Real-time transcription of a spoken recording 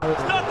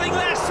It's nothing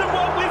less than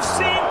what we've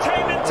seen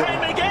time and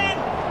time again.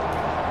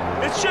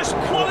 It's just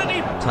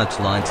quality.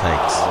 Touchline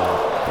takes.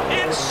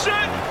 In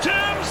certain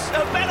terms,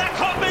 a better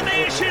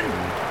combination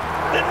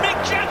than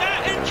Mick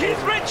Jagger and Keith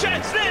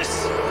Richards.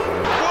 This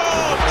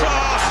world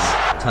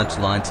class.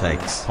 Touchline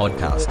takes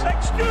podcast.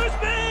 Excuse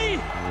me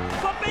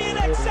for being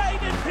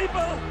excited,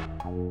 people.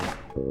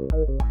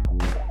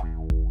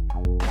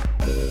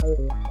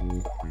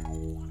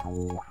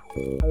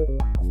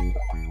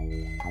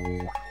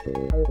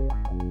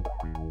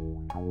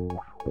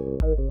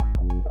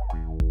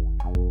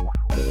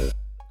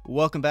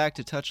 Welcome back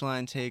to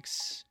Touchline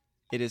Takes.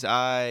 It is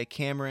I,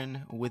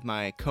 Cameron, with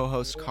my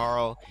co-host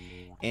Carl,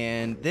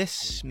 and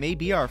this may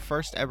be our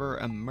first ever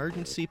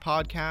emergency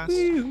podcast.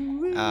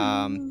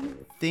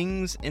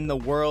 Things in the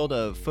world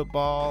of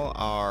football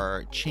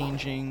are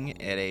changing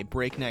at a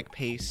breakneck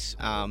pace,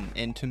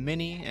 and to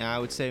many, and I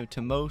would say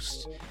to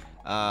most,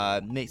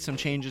 make some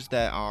changes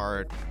that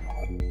are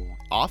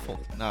awful,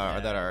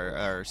 or that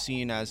are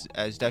seen as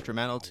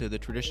detrimental to the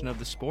tradition of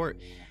the sport.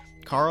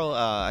 Carl,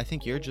 I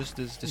think you're just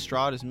as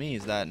distraught as me.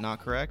 Is that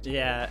not correct?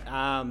 Yeah,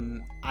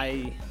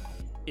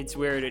 it's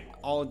weird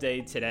all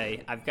day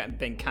today. I've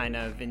been kind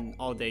of in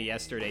all day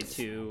yesterday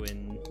too,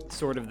 and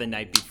sort of the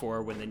night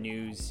before when the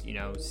news,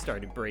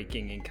 started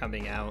breaking and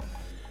coming out.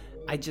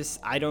 I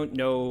don't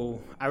know.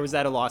 I was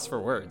at a loss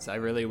for words. I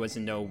really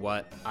wasn't know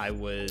what I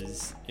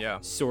was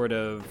sort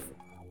of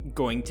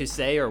going to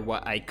say or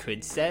what I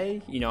could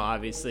say.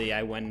 Obviously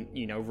I went,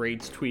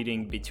 rage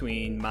tweeting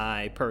between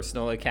my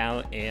personal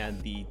account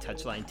and the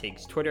Touchline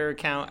Takes Twitter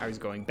account. I was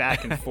going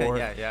back and forth.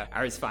 Yeah.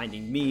 I was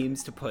finding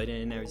memes to put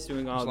in. I was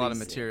doing all There's a lot of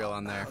material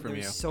on there from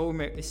you. So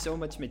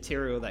much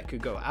material that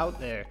could go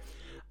out there.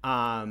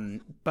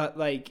 But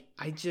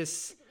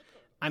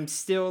I'm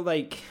still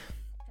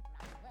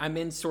I'm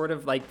in sort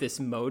of this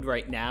mode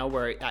right now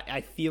where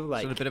I feel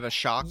like sort of a bit of a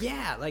shock.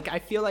 Yeah, I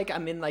feel like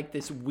I'm in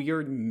this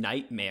weird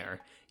nightmare.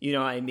 You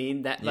know what I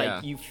mean?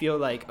 That you feel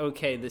like,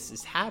 okay, this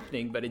is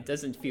happening, but it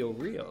doesn't feel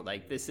real.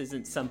 This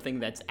isn't something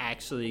that's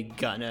actually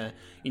gonna,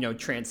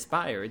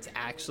 transpire. It's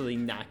actually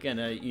not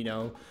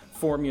gonna,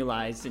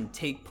 formalize and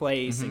take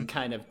place and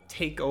kind of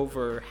take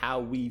over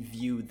how we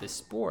view the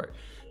sport.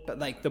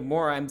 But the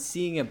more I'm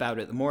seeing about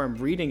it, the more I'm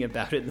reading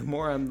about it, the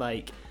more I'm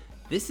like,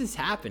 this is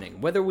happening,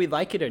 whether we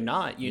like it or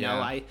not.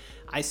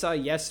 I saw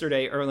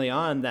yesterday early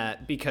on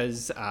that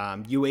because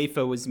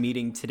UEFA was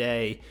meeting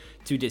today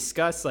to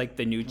discuss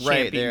the new champions.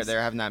 Right,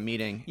 they're having that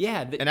meeting.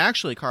 Yeah, and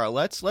actually, Carl,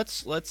 let's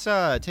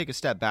take a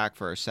step back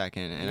for a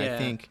second, and I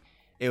think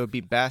it would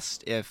be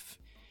best if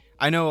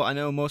I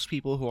know most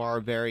people who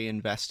are very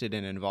invested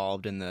and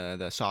involved in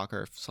the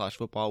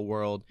soccer/football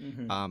world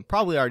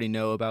probably already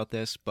know about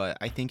this, but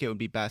I think it would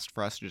be best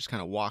for us to just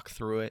kind of walk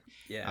through it,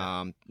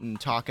 and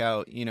talk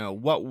out,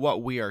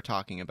 what we are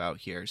talking about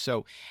here.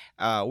 So,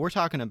 we're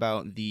talking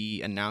about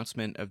the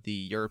announcement of the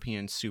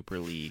European Super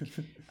League,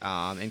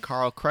 and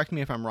Carl, correct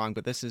me if I'm wrong,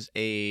 but this is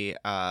a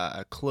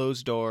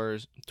closed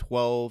doors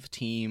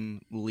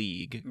 12-team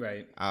league,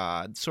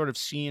 right? Sort of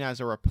seen as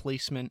a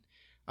replacement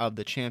of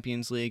the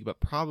Champions League, but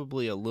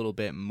probably a little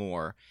bit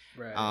more.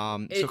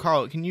 Right. So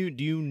Carl, do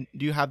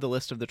you have the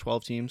list of the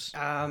 12 teams?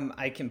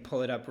 I can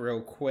pull it up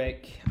real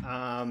quick.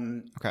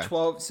 Okay.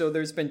 12. So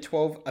there's been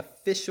 12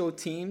 official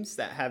teams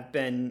that have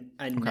been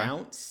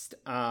announced.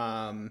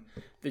 Okay.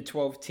 The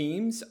 12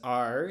 teams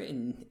are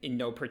in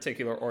no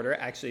particular order.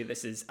 Actually,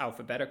 this is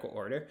alphabetical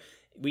order.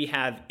 We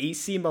have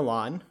AC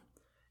Milan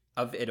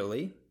of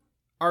Italy,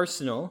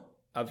 Arsenal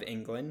of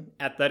England,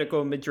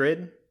 Atletico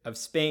Madrid of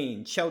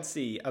Spain,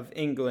 Chelsea of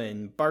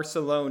England,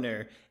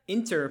 Barcelona,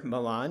 Inter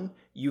Milan,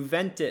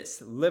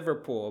 Juventus,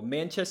 Liverpool,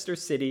 Manchester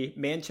City,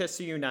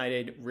 Manchester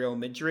United, Real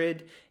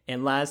Madrid,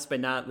 and last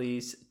but not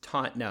least,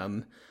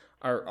 Tottenham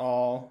are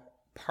all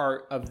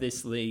part of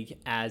this league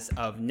as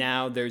of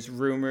now. There's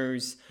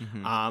rumors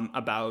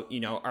about,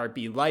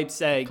 RB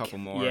Leipzig. A couple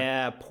more.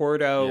 Yeah,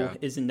 Porto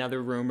is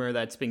another rumor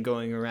that's been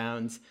going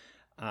around.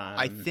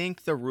 I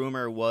think the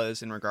rumor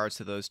was in regards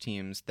to those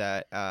teams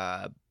that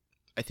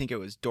I think it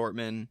was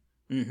Dortmund,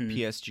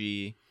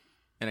 PSG,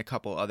 and a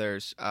couple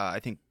others. I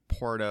think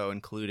Porto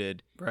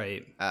included.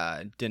 Right.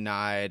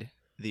 Denied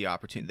the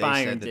opportunity. They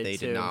Bayern said that they did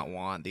too. not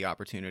want the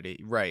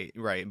opportunity. Right.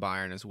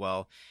 Bayern as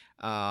well.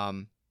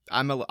 I'm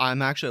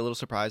actually a little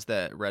surprised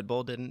that Red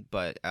Bull didn't,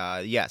 but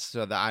yes.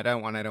 So I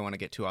don't want to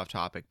get too off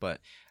topic, but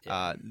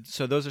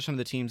so those are some of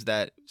the teams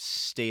that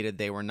stated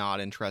they were not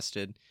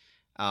interested.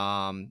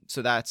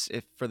 So that's,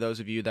 if for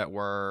those of you that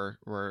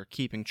were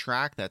keeping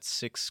track, that's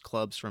 6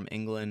 clubs from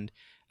England,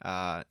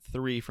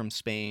 3 from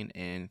Spain,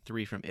 and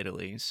 3 from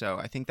Italy. So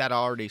I think that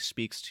already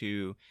speaks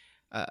to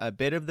a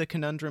bit of the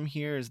conundrum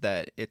here, is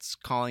that it's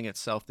calling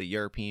itself the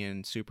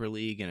European Super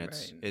League, and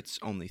it's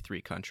only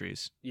 3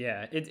 countries.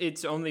 Yeah,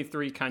 it's only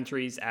 3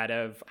 countries out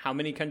of how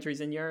many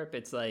countries in Europe?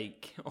 It's 40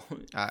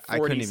 I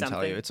couldn't even something.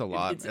 tell you. It's a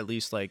lot. It's at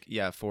least 40.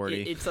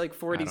 It's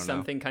 40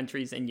 something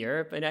countries in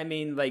Europe, and I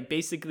mean,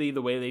 basically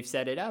the way they've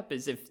set it up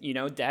is if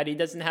Daddy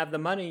doesn't have the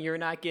money, you're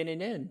not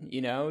getting in.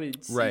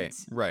 It's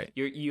right.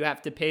 You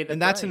have to pay the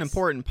and price. that's an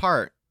important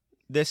part.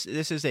 this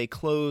is a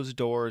closed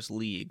doors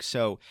league.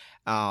 So,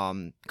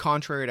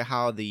 contrary to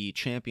how the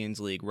Champions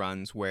League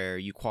runs, where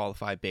you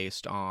qualify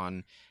based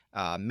on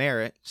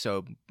merit,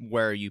 so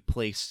where you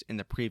place in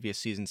the previous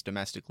season's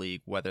domestic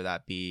league, whether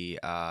that be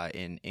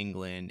in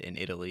England, in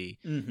Italy,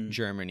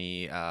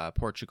 Germany,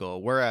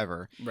 Portugal,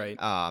 wherever. Right.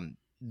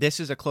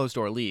 This is a closed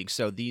door league,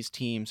 so these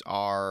teams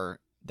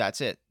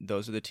that's it.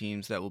 Those are the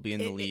teams that will be in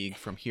the league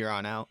from here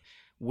on out.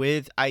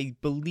 With, I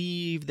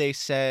believe they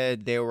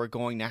said they were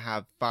going to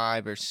have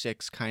 5 or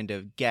 6 kind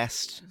of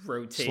guest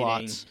rotating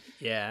slots.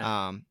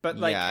 Yeah. But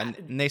like, yeah,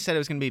 and they said it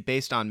was going to be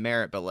based on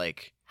merit, but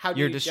like, how do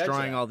you're you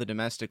destroying judge all the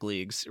domestic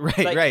leagues, right?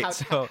 like, Right.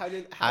 So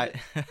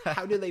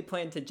how do they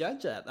plan to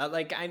judge that?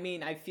 Like, I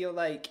mean, I feel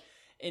like,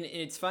 and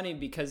it's funny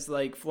because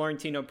like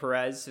Florentino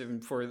Perez,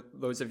 and for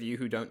those of you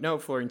who don't know,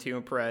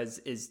 Florentino Perez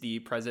is the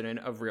president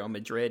of Real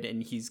Madrid,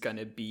 and he's going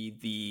to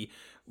be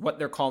what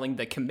they're calling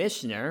the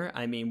commissioner.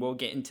 I mean, we'll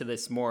get into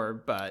this more,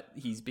 but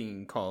he's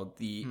being called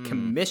the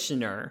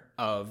commissioner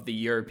of the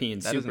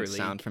European Super League. That doesn't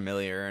sound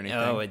familiar or anything.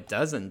 Oh, it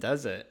doesn't,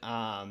 does it?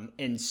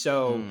 And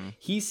so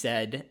he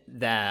said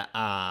that,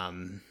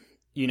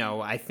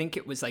 I think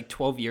it was like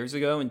 12 years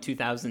ago in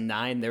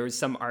 2009, there was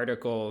some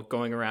article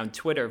going around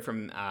Twitter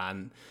from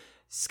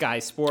Sky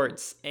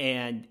Sports,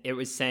 and it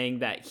was saying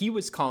that he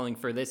was calling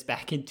for this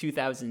back in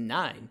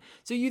 2009.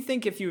 So you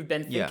think if you've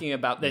been thinking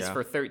about this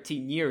for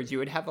 13 years, you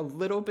would have a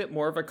little bit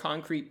more of a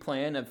concrete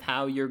plan of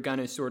how you're going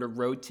to sort of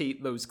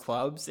rotate those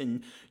clubs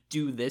and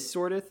do this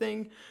sort of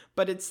thing.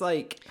 But it's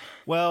like...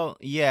 Well,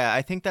 yeah,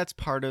 I think that's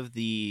part of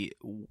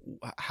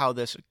how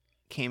this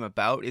came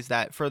about, is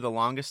that for the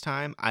longest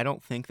time, I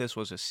don't think this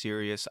was a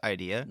serious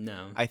idea.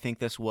 No. I think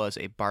this was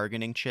a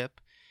bargaining chip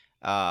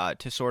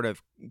to sort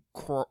of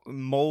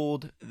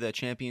mold the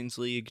Champions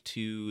League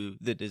to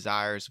the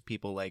desires of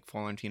people like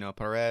Florentino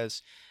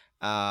Perez,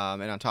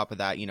 and on top of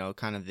that,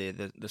 kind of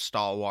the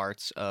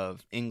stalwarts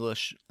of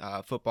English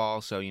football.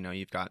 So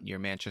you've got your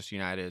Manchester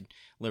United,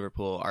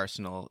 Liverpool,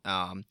 Arsenal,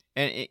 and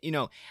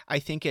I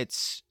think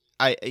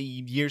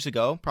years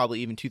ago, probably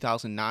even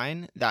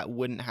 2009, that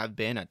wouldn't have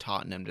been a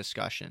Tottenham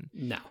discussion.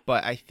 No.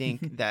 But I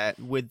think that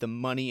with the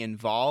money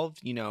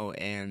involved,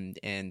 and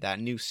that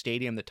new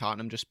stadium that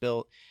Tottenham just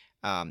built,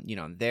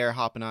 they're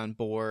hopping on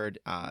board.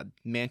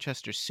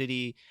 Manchester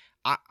City,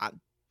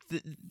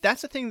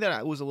 that's the thing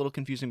that was a little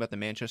confusing about the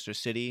Manchester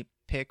City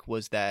pick,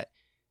 was that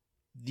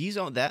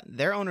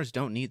their owners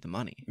don't need the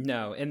money.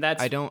 No, and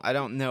that's... I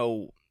don't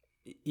know.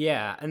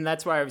 Yeah, and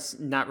that's why I was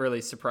not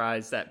really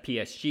surprised that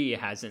PSG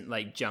hasn't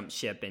like jumped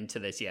ship into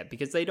this yet,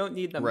 because they don't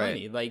need the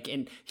money. Like,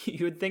 and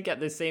you would think at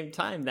the same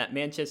time that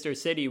Manchester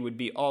City would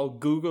be all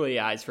googly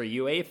eyes for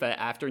UEFA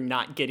after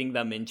not getting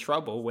them in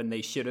trouble when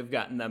they should have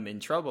gotten them in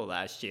trouble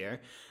last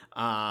year.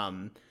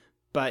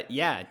 But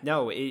yeah,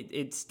 no,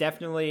 it's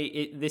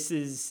definitely this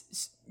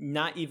is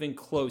not even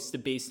close to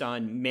based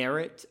on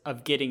merit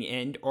of getting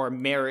in or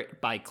merit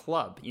by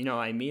club. You know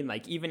what I mean?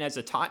 Like, even as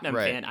a Tottenham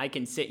fan, I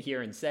can sit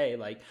here and say,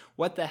 like,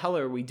 what the hell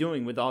are we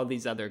doing with all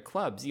these other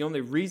clubs? The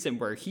only reason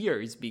we're here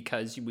is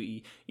because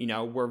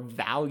we're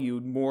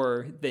valued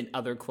more than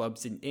other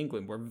clubs in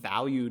England. We're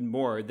valued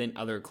more than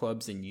other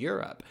clubs in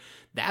Europe.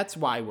 That's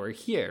why we're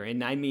here.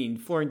 And I mean,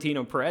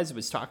 Florentino Perez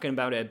was talking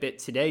about it a bit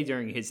today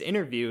during his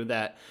interview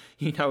that,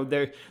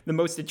 the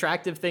most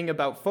attractive thing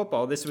about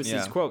football, this was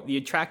his quote, the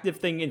attractive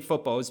thing in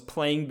football is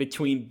playing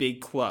between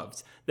big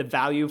clubs. The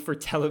value for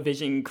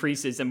television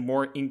increases and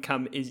more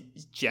income is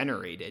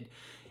generated.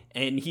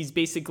 And he's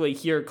basically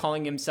here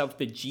calling himself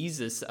the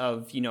Jesus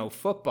of,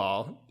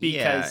 football,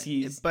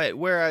 because But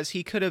whereas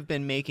he could have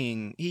been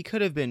making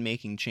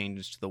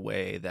changes to the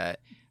way that,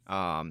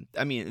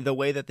 the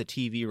way that the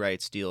TV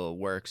rights deal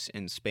works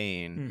in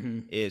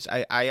Spain is,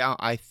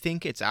 I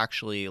think it's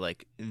actually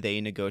like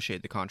they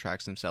negotiate the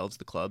contracts themselves,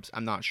 the clubs.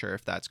 I'm not sure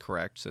if that's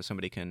correct, so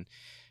somebody can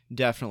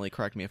definitely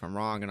correct me if I'm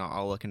wrong, and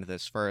I'll look into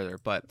this further.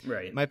 But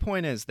my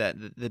point is that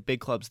the big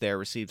clubs there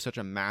receive such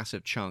a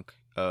massive chunk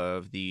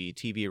of the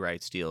TV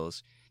rights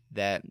deals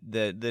that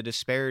the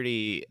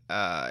disparity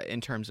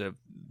in terms of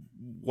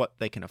what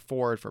they can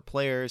afford for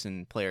players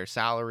and player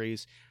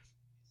salaries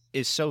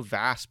is so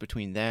vast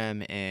between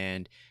them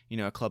and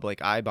a club like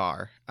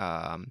Eibar,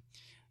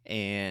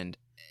 and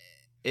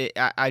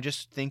I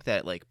just think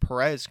that like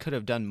Perez could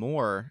have done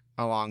more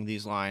along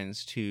these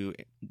lines to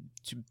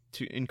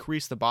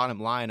increase the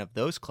bottom line of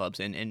those clubs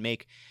and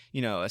make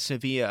a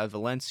Sevilla, a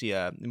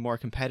Valencia more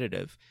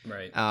competitive.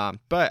 Right.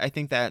 But I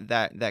think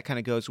that kind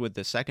of goes with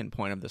the second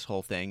point of this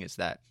whole thing, is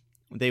that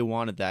they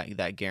wanted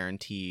that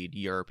guaranteed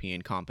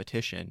European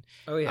competition.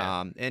 Oh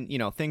yeah. And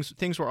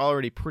things were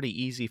already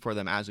pretty easy for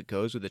them as it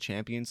goes with the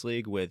Champions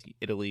League, with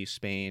Italy,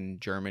 Spain,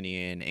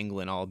 Germany, and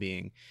England all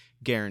being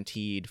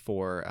guaranteed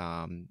for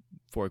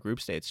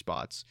group stage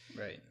spots.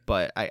 Right.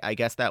 But I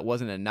guess that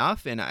wasn't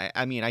enough, and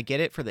I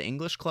get it for the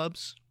English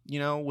clubs,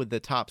 with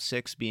the top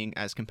 6 being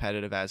as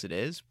competitive as it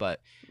is,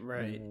 but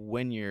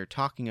when you're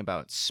talking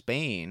about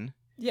Spain,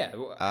 Yeah,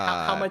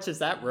 how much has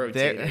that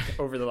rotated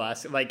over the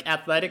last, like,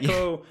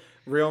 Atletico,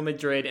 Real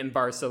Madrid, and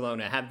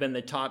Barcelona have been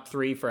the top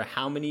three for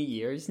how many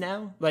years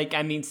now? Like,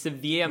 I mean,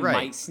 Sevilla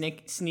might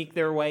sneak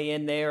their way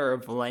in there, or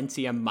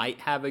Valencia might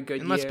have a good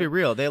year. And let's be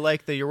real, they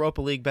like the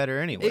Europa League better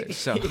anyway.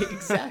 So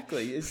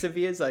exactly,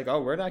 Sevilla's like,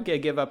 oh, we're not gonna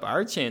give up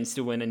our chance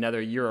to win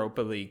another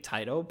Europa League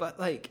title, but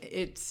like,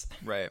 it's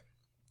right.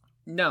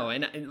 No,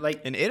 and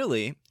like in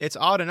Italy, it's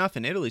odd enough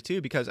in Italy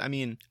too, because I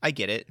mean, I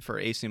get it for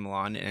AC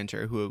Milan and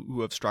Inter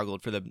who have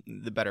struggled for the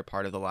better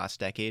part of the last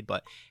decade,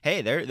 but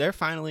hey, they're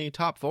finally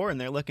top four, and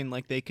they're looking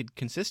like they could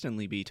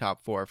consistently be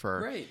top four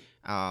for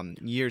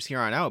years here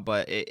on out.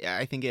 But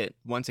I think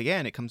once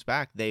again it comes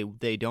back.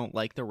 They don't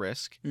like the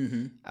risk.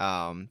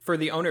 Mm-hmm. For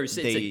the owners,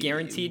 it's a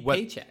guaranteed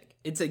paycheck.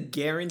 It's a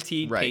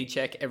guaranteed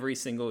paycheck every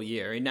single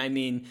year, and I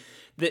mean.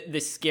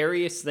 The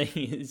scariest thing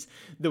is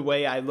the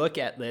way I look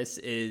at this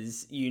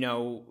is, you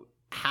know,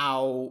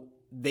 how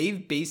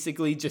they've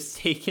basically just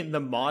taken the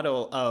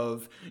model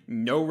of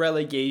no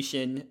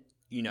relegation,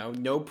 you know,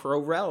 no pro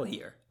rel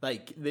here.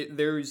 Like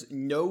there's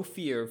no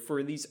fear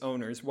for these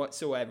owners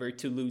whatsoever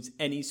to lose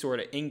any sort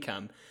of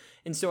income.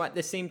 And so at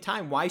the same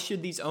time, why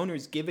should these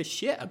owners give a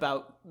shit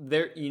about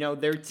their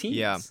teams?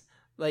 Yeah.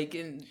 Like,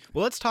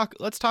 well, let's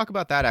talk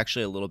about that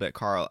actually a little bit,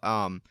 Carl.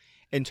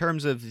 In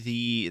terms of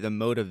the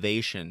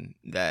motivation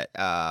that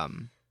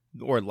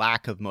or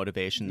lack of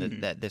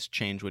motivation that this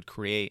change would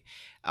create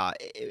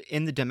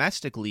in the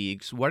domestic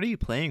leagues, what are you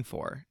playing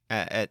for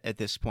at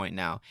this point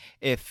now?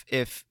 If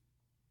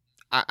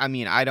I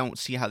mean, I don't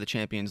see how the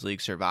Champions League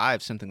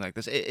survives something like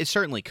this. It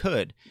certainly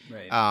could,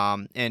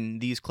 right. And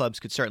these clubs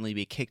could certainly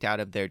be kicked out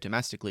of their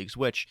domestic leagues,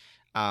 which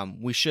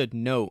we should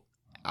note.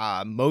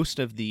 Most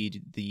of the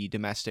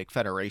domestic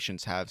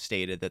federations have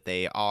stated that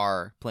they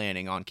are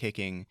planning on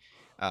kicking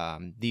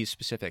these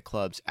specific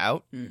clubs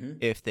out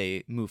if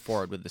they move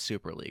forward with the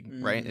Super League,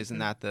 right? Isn't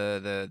that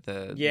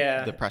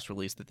the press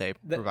release that they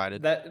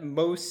provided? That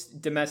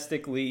most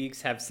domestic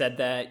leagues have said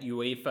that. The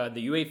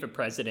UEFA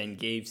president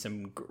gave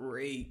some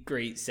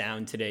great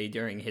sound today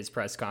during his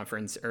press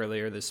conference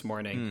earlier this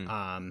morning.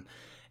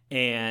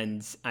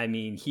 And I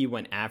mean, he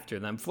went after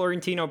them.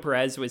 Florentino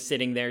Perez was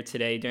sitting there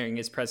today during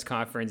his press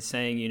conference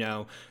saying, you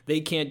know, they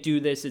can't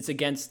do this. It's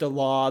against the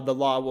law. The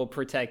law will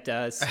protect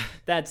us.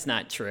 That's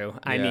not true.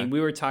 I mean, we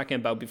were talking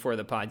about before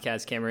the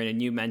podcast, Cameron,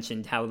 and you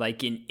mentioned how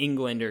like in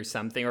England or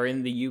something, or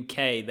in the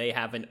UK, they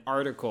have an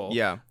article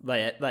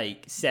that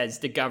like says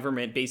the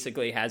government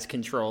basically has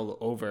control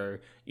over,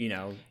 you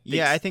know.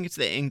 I think it's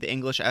the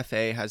English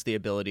FA has the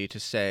ability to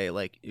say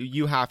like,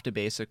 you have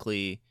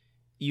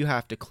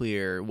to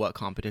clear what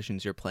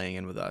competitions you're playing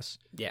in with us.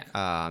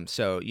 Yeah.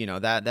 So, you know,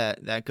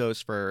 that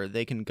goes for,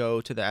 they can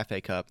go to the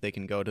FA Cup, they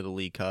can go to the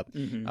League Cup.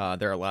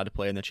 They're allowed to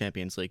play in the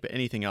Champions League, but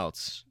anything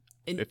else,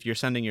 if you're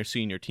sending your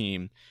senior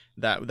team,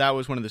 that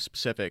was one of the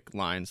specific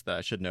lines that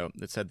I should note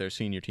that said their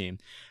senior team.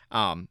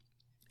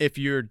 If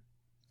you're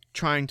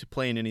trying to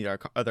play in any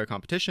other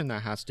competition,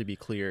 that has to be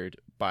cleared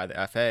by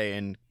the FA,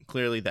 and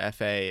clearly the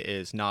FA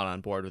is not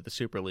on board with the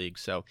Super League.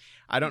 So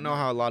I don't know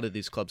how a lot of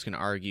these clubs can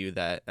argue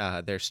that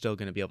they're still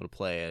going to be able to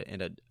play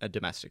in a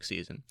domestic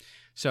season.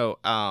 So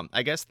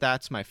I guess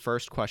that's my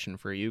first question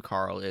for you,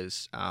 Carl,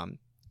 is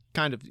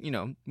kind of, you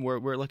know,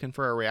 we're looking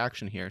for a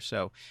reaction here.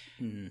 So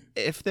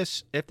if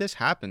this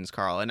happens,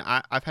 Carl, and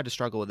I've had to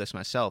struggle with this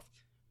myself,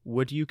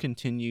 would you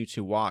continue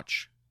to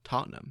watch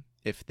Tottenham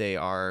if they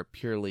are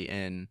purely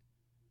in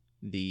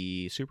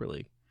the Super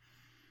League?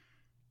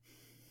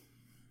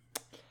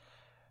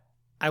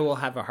 I will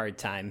have a hard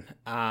time.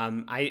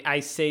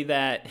 I say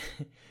that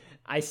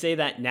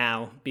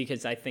now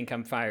because I think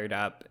I'm fired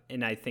up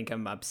and I think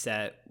I'm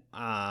upset.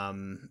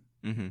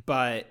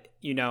 But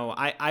you know,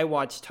 I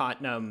watch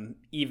Tottenham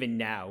even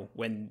now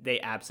when they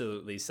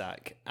absolutely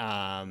suck.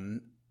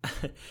 And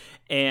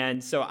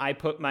so I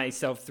put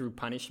myself through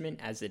punishment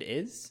as it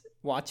is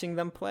watching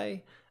them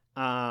play.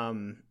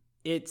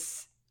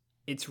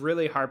 It's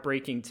really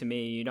heartbreaking to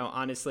me. You know,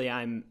 honestly,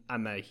 I'm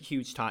a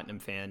huge Tottenham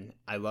fan.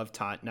 I love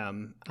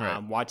Tottenham.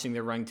 Right. Watching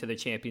the run to the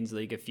Champions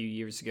League a few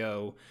years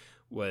ago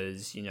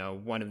was, you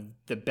know, one of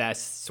the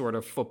best sort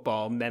of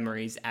football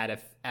memories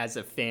as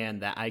a fan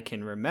that I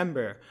can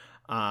remember.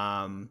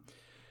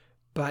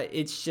 But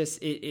it's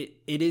just it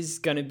is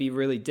going to be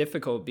really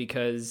difficult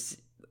because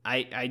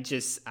I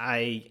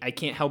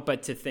can't help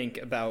but to think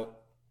about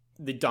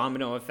the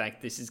domino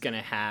effect this is going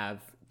to have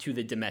to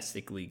the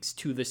domestic leagues,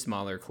 to the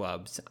smaller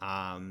clubs.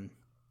 And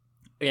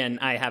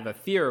I have a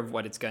fear of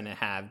what it's going to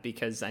have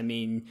because, I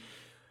mean,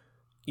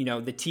 you know,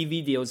 the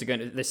TV deals the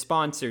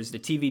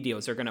TV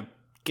deals are going to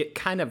get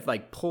kind of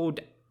like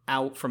pulled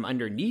out from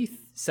underneath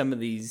some of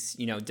these,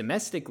 you know,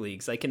 domestic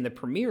leagues, like in the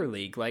Premier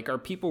League. Like, are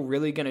people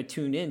really going to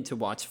tune in to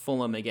watch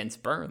Fulham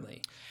against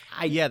Burnley?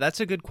 Yeah, that's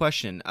a good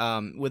question.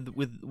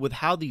 With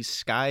how these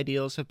Sky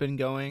deals have been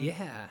going,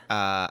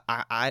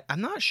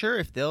 I'm not sure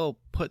if they'll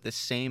put the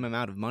same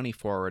amount of money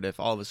forward if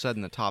all of a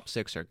sudden the top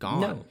six are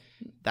gone.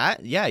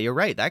 Yeah, you're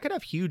right. That could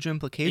have huge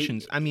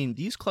implications. I mean,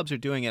 these clubs are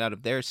doing it out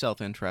of their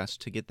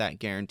self-interest to get that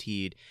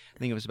guaranteed. I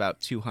think it was about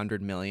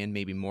 200 million,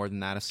 maybe more than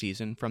that a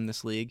season from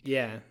this league.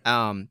 Yeah.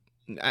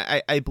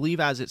 I believe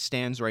as it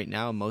stands right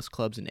now, most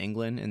clubs in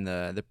England in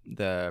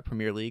the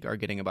Premier League are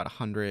getting about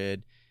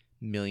 100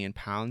 million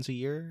pounds a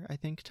year, I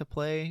think, to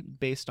play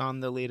based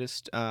on the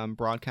latest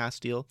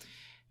broadcast deal.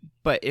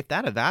 But if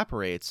that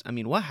evaporates, I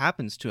mean, what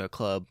happens to a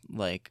club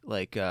like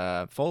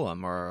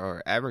Fulham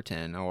or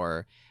Everton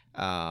or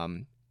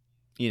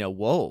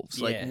Wolves?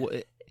 Yeah.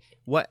 Like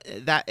what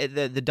that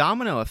the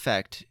domino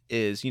effect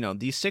is,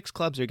 these 6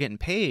 clubs are getting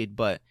paid,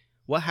 but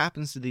what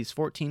happens to these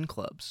 14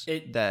 clubs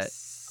that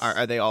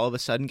are they all of a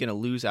sudden going to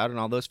lose out on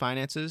all those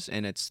finances?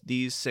 And it's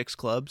these 6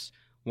 clubs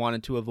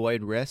wanted to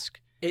avoid risk.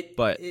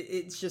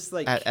 It's just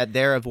like at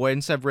their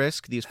avoidance of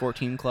risk, these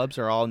 14 clubs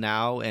are all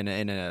now in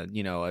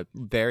a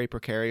very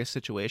precarious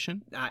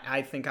situation.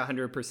 I think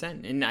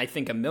 100%, and I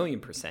think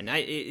 1,000,000%.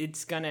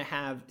 It's gonna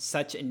have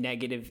such a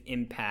negative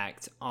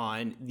impact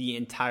on the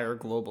entire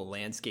global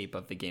landscape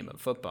of the game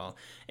of football.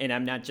 And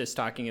I'm not just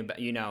talking about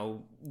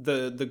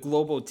the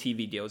global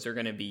TV deals are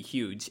gonna be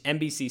huge.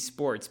 NBC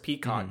Sports,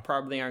 Peacock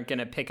probably aren't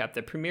gonna pick up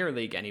the Premier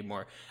League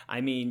anymore.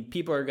 I mean,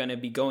 people are gonna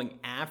be going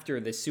after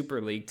the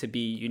Super League to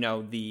be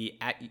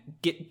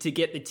get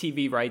the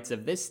TV rights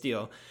of this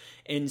deal.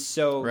 And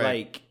so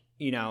right.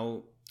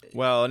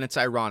 Well, and it's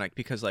ironic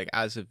because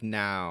as of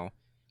now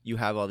you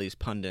have all these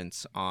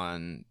pundits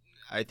on,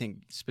 I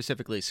think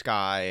specifically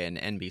Sky and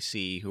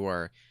NBC, who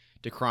are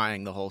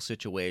decrying the whole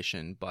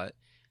situation, but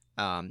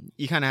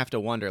you kind of have to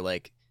wonder,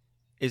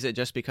 is it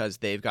just because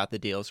they've got the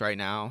deals right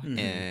now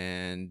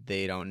and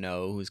they don't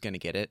know who's going to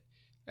get it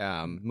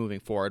moving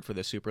forward for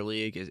the Super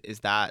League?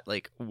 Is that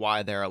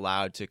why they're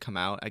allowed to come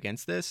out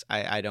against this?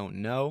 I don't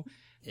know.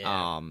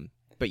 Yeah.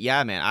 But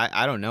yeah, man,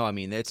 I don't know. I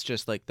mean, it's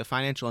just the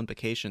financial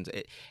implications.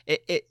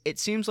 It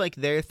seems like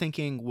they're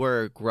thinking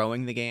we're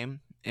growing the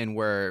game and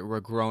we're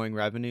growing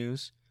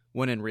revenues,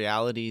 when in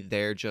reality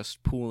they're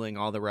just pooling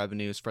all the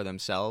revenues for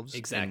themselves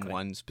in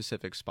one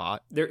specific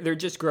spot. They're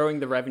just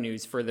growing the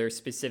revenues for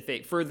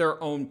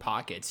their own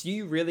pockets. Do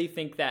you really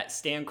think that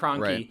Stan Kroenke,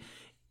 right,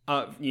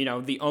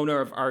 the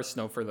owner of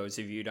Arsenal, for those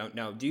of you who don't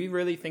know, do you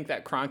really think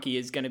that Kroenke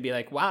is going to be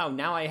like, wow,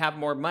 now I have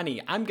more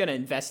money, I'm going to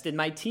invest in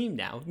my team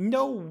now?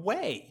 No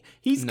way.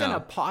 He's going to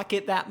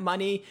pocket that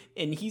money,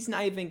 and he's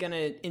not even going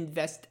to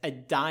invest a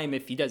dime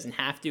if he doesn't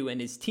have to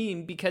in his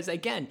team, because,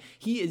 again,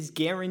 he is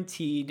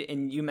guaranteed,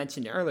 and you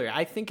mentioned earlier,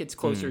 I think it's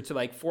closer to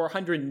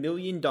 $400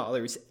 million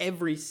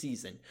every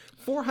season.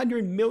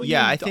 $400 million.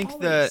 Yeah, I think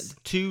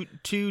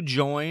to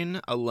join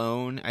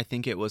alone, I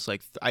think it was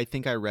I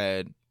think I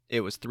read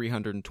it was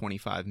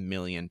 325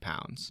 million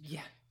pounds.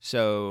 Yeah.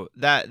 So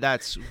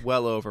that's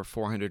well over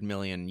 400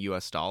 million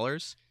US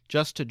dollars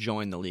just to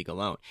join the league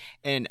alone.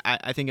 And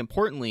I think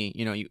importantly,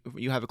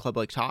 you have a club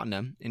like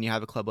Tottenham and you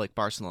have a club like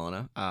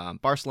Barcelona.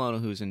 Barcelona,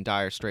 who's in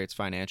dire straits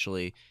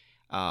financially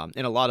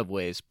in a lot of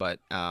ways, but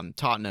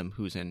Tottenham,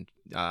 who's in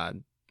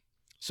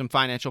some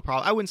financial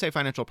problems. I wouldn't say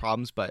financial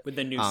problems, but with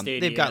the new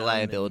stadium, they've got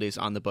liabilities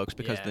on the books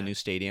because of the new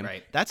stadium.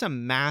 Right. That's a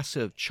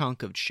massive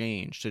chunk of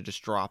change to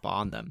just drop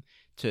on them,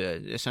 to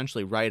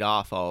essentially write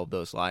off all of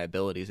those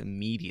liabilities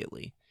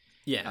immediately.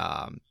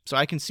 Yeah. So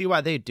I can see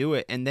why they do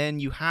it. And then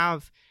you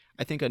have,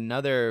 I think,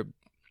 another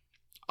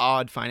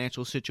odd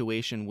financial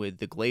situation with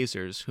the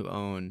Glazers, who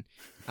own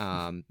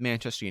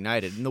Manchester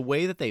United. And the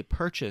way that they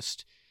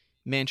purchased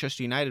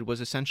Manchester United was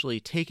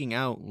essentially taking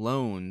out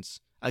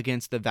loans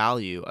against the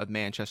value of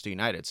Manchester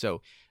United.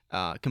 So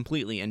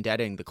completely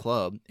indebting the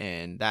club,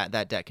 and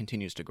that debt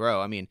continues to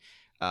grow. I mean,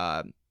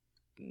 I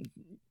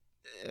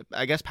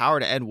guess power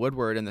to Ed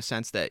Woodward in the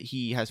sense that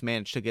he has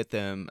managed to get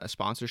them a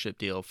sponsorship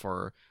deal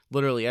for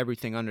literally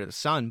everything under the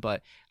sun.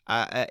 But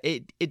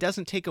it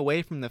doesn't take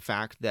away from the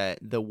fact that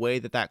the way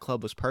that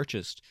club was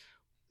purchased,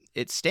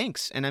 it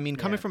stinks. And I mean,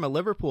 coming from a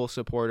Liverpool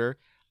supporter,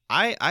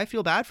 I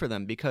feel bad for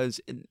them, because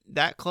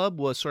that club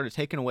was sort of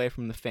taken away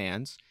from the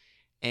fans,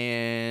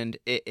 and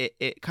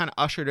it kind of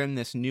ushered in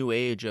this new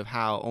age of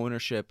how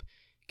ownership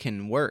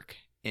can work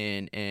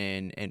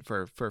in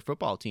for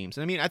football teams.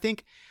 And I mean, I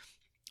think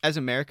as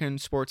American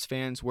sports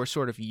fans, we're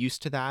sort of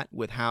used to that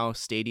with how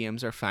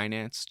stadiums are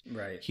financed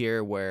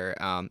here, where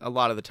a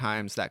lot of the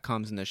times that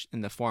comes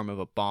in the form of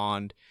a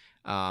bond,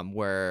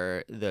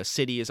 where the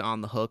city is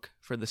on the hook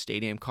for the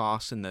stadium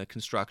costs and the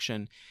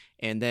construction,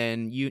 and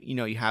then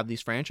you have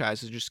these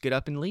franchises just get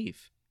up and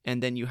leave,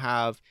 and then you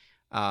have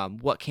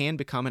what can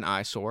become an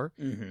eyesore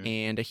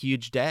and a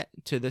huge debt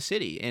to the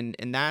city, and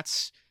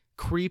that's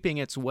creeping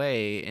its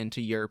way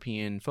into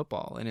European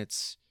football, and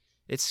it's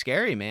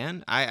scary,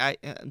 man.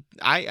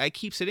 I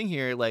keep sitting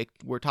here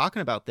we're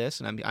talking about this,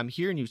 and I'm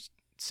hearing you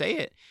say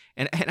it,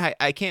 and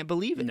I can't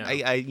believe it.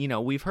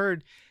 No. We've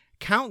heard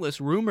countless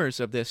rumors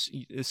of this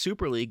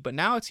Super League, but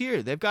now it's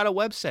here. They've got a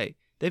website.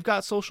 They've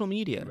got social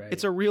media. Right.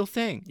 It's a real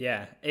thing.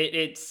 Yeah,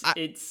 it's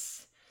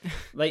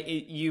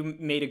you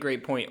made a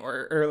great point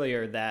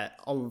earlier that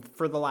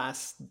for the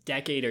last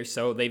decade or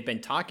so they've been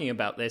talking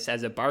about this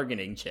as a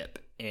bargaining chip.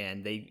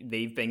 and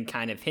they've been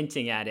kind of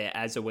hinting at it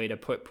as a way to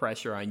put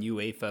pressure on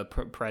UEFA,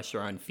 put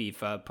pressure on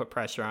FIFA, put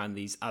pressure on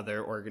these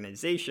other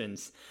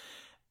organizations.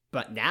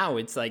 But now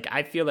it's like,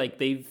 I feel like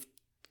they've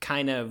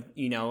kind of,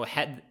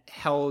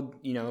 held,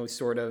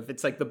 sort of,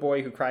 it's like the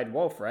boy who cried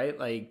wolf, right?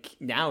 Like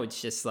now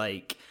it's just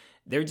like,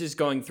 they're just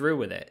going through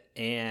with it.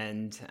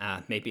 And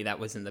maybe that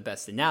wasn't the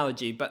best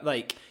analogy, but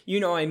like,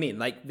 what I mean?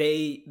 Like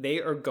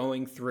they are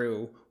going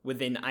through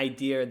with an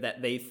idea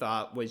that they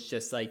thought was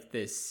just like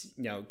this,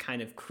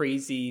 kind of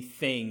crazy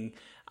thing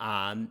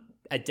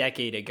a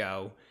decade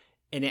ago.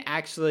 And it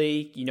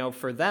actually,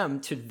 for them,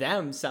 to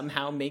them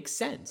somehow makes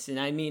sense. And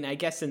I mean, I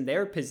guess in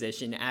their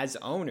position as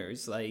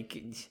owners,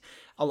 like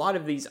a lot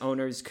of these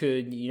owners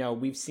could,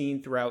 we've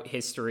seen throughout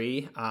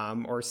history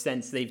or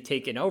since they've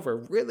taken over,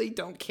 really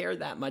don't care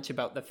that much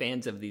about the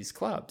fans of these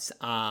clubs.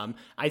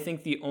 I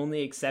think the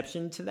only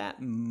exception to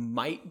that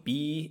might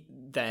be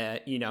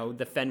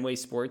the Fenway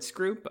Sports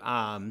Group.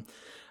 I'm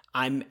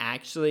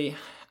actually,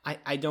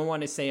 I don't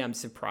want to say I'm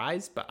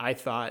surprised, but I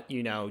thought,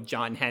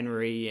 John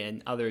Henry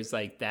and others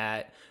like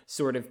that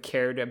sort of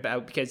cared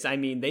about, because I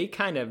mean, they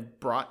kind of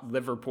brought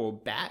Liverpool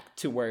back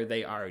to where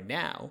they are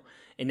now.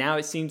 And now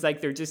it seems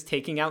like they're just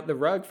taking out the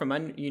rug from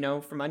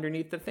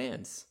underneath the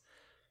fans.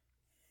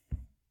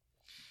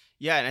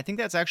 Yeah, and I think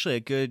that's actually a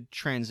good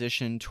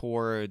transition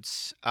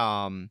towards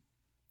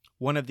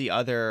one of the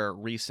other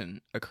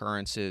recent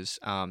occurrences,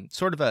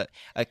 sort of a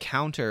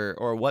counter,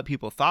 or what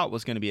people thought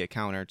was going to be a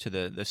counter to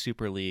the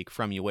Super League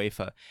from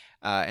UEFA.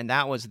 And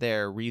that was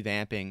their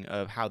revamping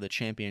of how the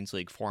Champions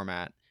League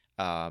format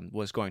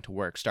was going to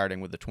work,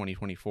 starting with the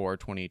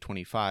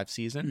 2024-2025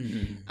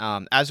 season.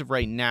 Mm-hmm. As of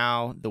right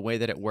now, the way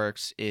that it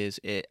works is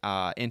it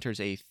enters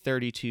a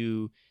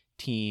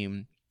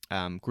 32-team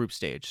group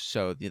stage.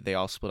 So they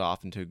all split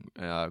off into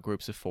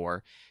groups of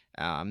 4.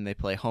 They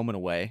play home and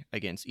away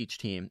against each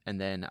team, and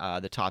then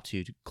the top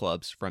 2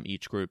 clubs from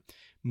each group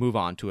move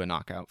on to a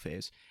knockout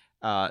phase.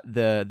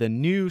 The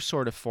new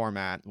sort of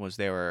format was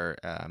they were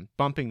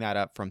bumping that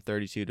up from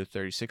 32 to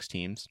 36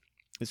 teams.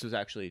 This was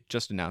actually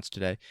just announced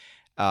today.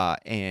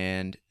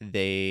 And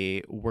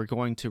they were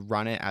going to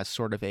run it as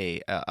sort of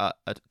a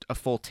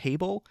full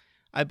table,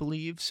 I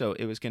believe. So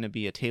it was going to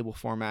be a table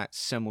format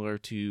similar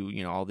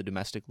to, all the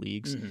domestic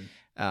leagues.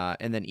 Mm-hmm.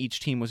 And then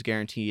each team was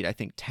guaranteed, I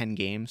think, 10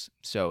 games.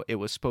 So it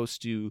was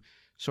supposed to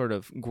sort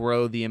of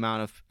grow the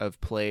amount of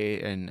play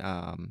and,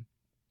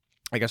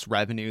 I guess,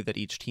 revenue that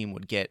each team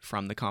would get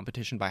from the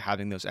competition by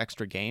having those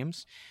extra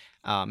games.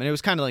 And it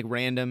was kind of like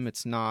random.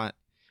 It's not,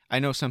 I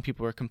know some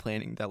people are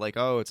complaining that like,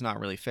 oh, it's not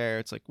really fair.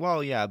 It's like,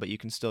 well, yeah, but you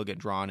can still get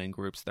drawn in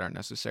groups that aren't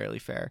necessarily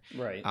fair.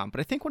 Right. But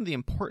I think one of the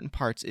important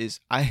parts is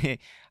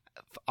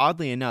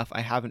oddly enough, I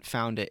haven't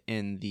found it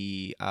in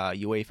the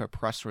UEFA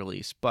press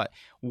release, but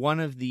one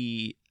of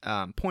the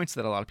points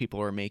that a lot of people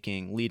were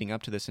making leading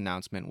up to this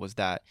announcement was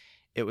that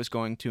it was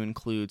going to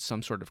include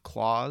some sort of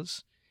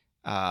clause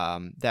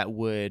that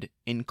would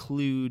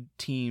include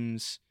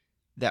teams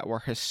that were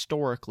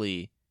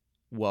historically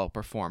well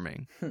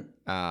performing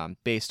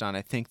based on,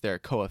 I think, their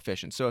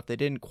coefficient. So if they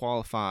didn't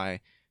qualify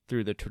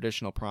through the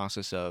traditional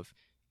process of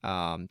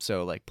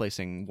so like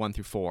placing 1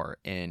 through 4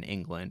 in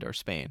England or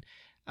Spain,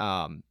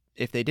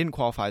 if they didn't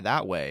qualify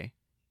that way,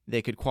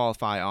 they could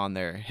qualify on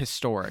their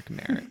historic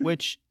merit,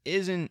 which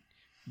isn't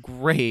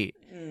great.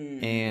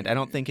 And I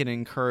don't think it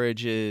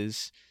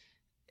encourages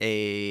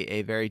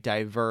a very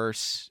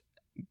diverse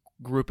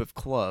group of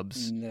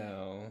clubs.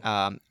 No.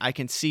 I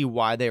can see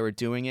why they were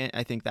doing it.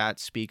 I think that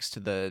speaks to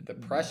the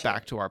pressure.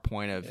 Back to our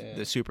point of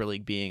the Super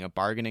League being a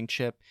bargaining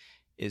chip,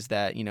 is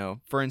that,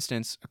 for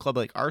instance, a club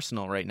like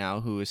Arsenal right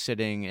now, who is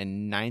sitting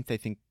in 9th, I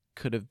think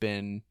could have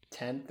been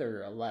 10th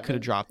or 11th. Could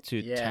have dropped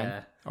to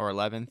 10th or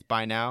 11th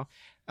by now.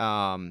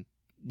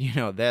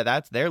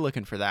 They're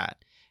looking for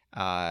that.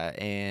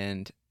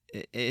 And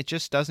it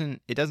just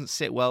doesn't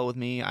sit well with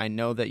me. I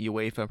know that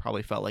UEFA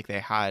probably felt like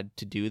they had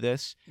to do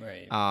this.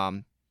 Right.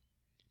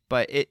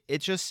 But it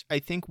just, I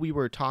think we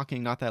were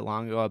talking not that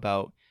long ago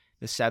about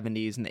the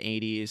 70s and the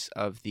 80s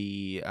of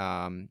the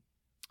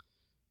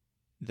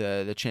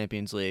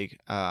Champions League.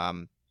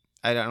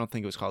 I don't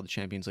think it was called the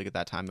Champions League at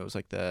that time. It was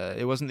like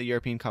it wasn't the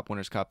European Cup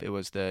Winners' Cup. It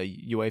was the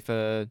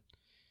UEFA,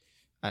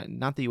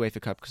 not the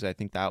UEFA Cup, because I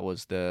think that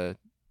was the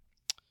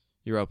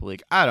Europa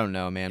League. I don't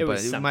know, man.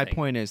 But my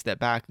point is that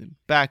back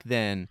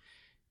then,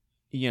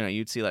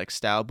 you'd see like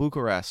Steaua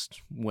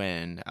Bucharest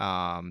win.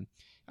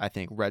 I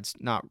think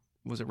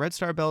was it Red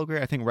Star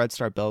Belgrade? I think Red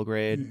Star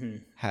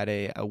Belgrade had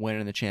a win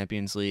in the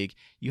Champions League.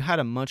 You had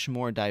a much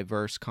more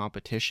diverse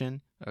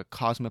competition, a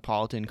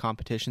cosmopolitan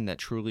competition that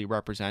truly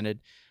represented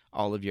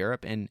all of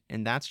Europe, and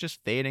that's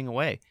just fading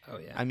away. Oh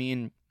yeah. I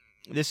mean,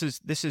 this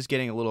is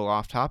getting a little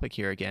off topic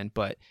here again,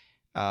 but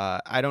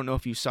I don't know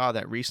if you saw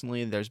that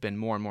recently. There's been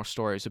more and more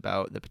stories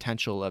about the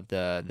potential of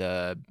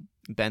the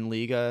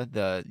Benliga,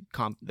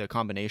 the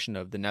combination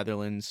of the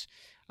Netherlands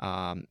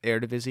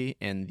Eredivisie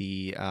and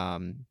the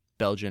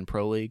Belgian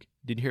Pro League.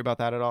 Did you hear about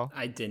that at all?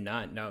 I did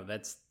not. No,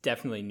 that's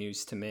definitely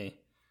news to me.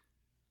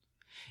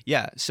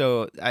 Yeah,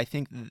 so I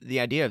think the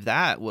idea of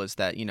that was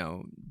that,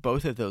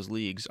 both of those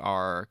leagues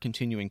are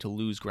continuing to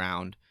lose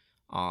ground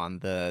on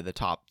the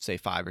top, say,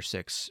 5 or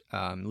 6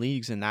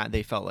 leagues, and that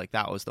they felt like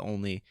that was the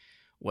only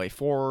way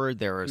forward.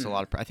 There was a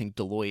lot of, I think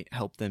Deloitte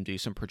helped them do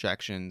some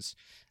projections,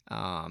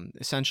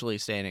 essentially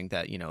stating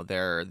that, you know,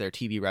 their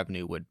TV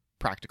revenue would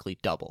practically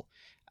double,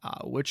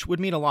 which would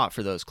mean a lot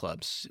for those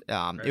clubs.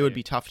 Right. It would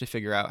be tough to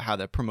figure out how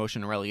the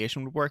promotion and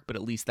relegation would work, but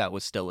at least that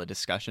was still a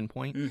discussion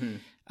point.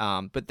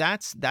 But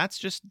that's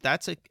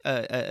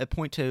a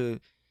point to,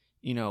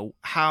 you know,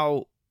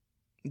 how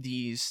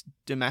these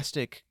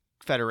domestic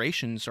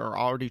federations are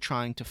already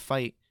trying to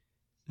fight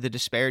the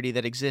disparity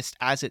that exists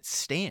as it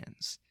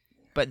stands.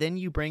 But then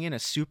you bring in a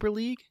super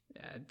league.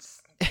 Yeah,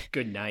 it's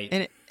good night.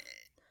 And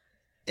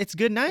it's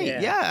good night.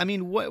 Yeah. I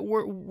mean,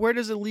 where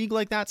does a league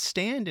like that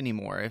stand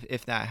anymore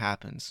if that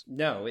happens?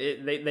 No,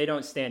 they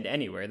don't stand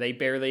anywhere. They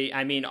barely,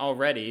 I mean,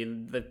 already,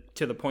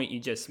 to the point you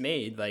just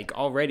made, like,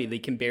 already they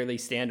can barely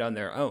stand on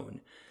their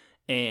own.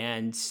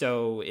 And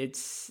so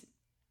it's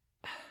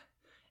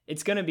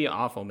going to be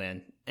awful,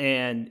 man.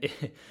 And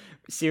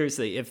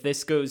seriously, if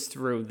this goes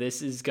through,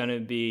 this is going to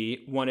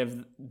be one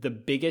of the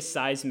biggest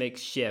seismic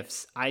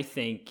shifts, I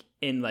think,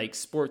 in like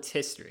sports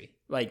history,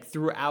 like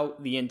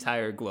throughout the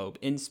entire globe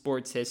in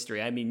sports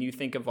history. I mean, you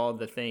think of all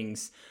the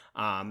things,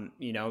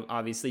 you know,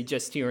 obviously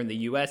just here in the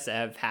US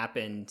have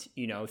happened,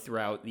 you know,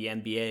 throughout the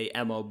NBA,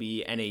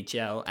 MLB,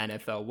 NHL,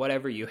 NFL,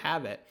 whatever you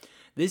have it.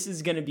 This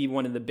is going to be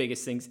one of the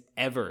biggest things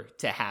ever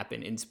to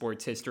happen in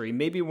sports history.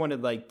 Maybe one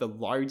of like the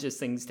largest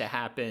things to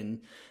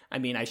happen. I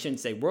mean, I shouldn't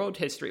say world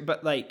history,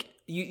 but like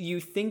you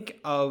think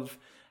of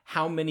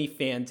how many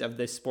fans of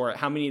this sport,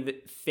 how many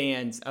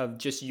fans of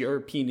just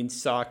European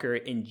soccer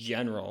in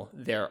general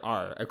there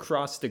are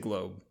across the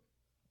globe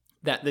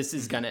that this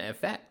is going to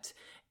affect.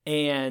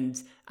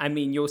 And I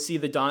mean, you'll see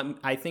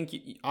I think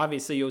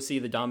obviously you'll see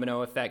the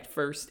domino effect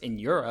first in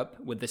Europe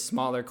with the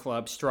smaller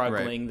clubs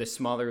struggling, the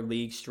smaller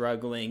leagues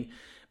struggling,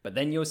 but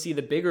then you'll see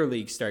the bigger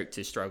leagues start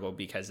to struggle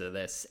because of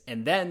this.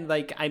 And then,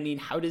 like, I mean,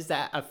 how does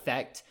that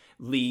affect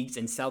leagues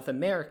in South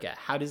America?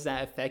 How does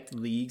that affect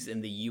leagues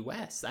in the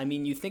US? I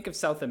mean, you think of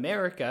South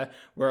America,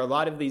 where a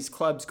lot of these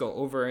clubs go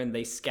over and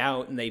they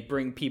scout and they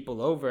bring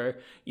people over,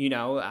 you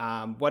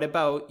know, what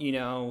about, you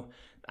know,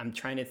 I'm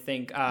trying to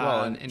think.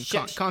 Well, and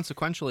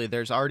consequentially,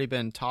 there's already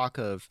been talk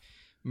of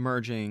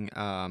merging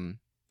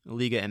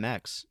Liga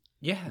MX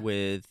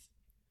with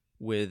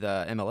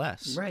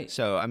MLS. Right.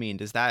 So, I mean,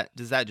 does that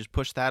just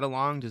push that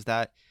along? Does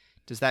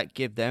that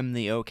give them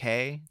the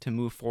okay to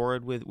move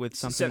forward with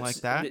something like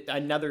that?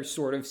 Another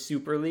sort of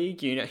super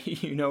league, you know,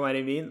 you know what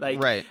I mean?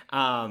 Like, right.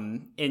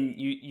 And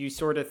you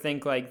sort of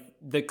think like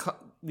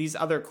these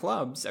other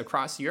clubs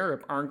across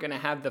Europe aren't going to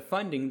have the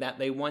funding that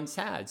they once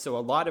had. So a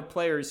lot of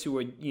players who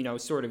would, you know,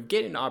 sort of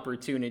get an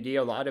opportunity,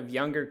 a lot of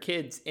younger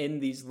kids in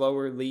these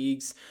lower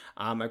leagues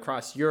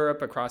across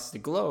Europe, across the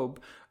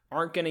globe,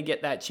 aren't going to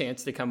get that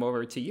chance to come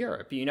over to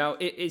Europe. You know,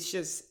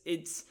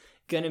 it's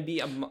going to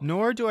be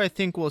Nor do I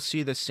think we'll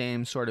see the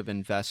same sort of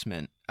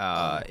investment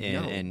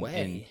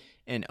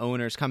in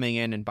owners coming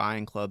in and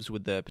buying clubs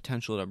with the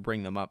potential to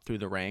bring them up through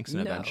the ranks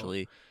and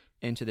eventually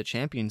into the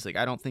Champions League.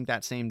 I don't think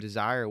that same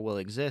desire will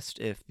exist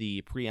if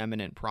the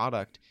preeminent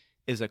product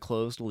is a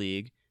closed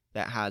league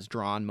that has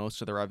drawn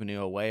most of the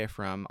revenue away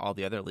from all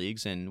the other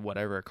leagues and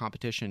whatever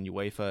competition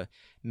UEFA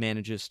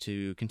manages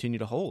to continue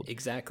to hold.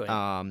 Exactly.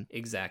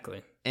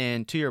 Exactly.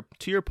 And to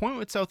your point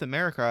with South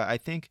America, I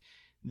think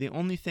the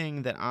only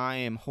thing that I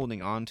am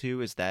holding on to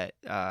is that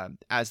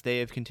as they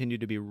have continued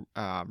to be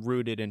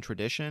rooted in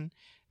tradition,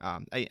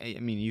 I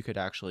mean, you could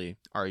actually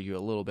argue a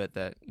little bit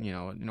that, you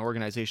know, an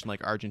organization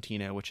like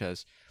Argentina, which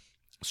has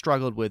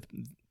struggled with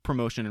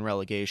promotion and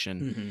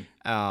relegation,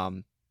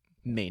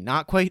 may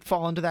not quite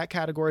fall into that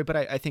category. But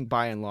I think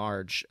by and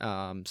large,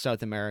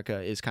 South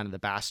America is kind of the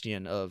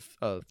bastion of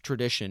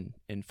tradition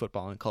in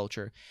football and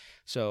culture.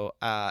 So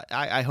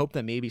I hope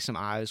that maybe some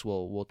eyes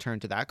will turn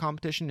to that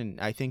competition. And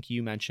I think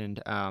you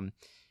mentioned,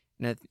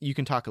 and you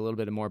can talk a little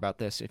bit more about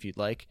this if you'd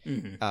like.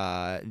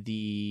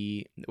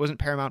 It wasn't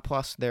Paramount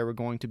Plus. They were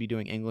going to be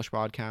doing English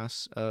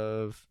broadcasts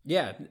of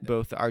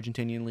both the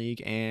Argentinian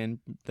League and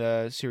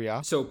the Serie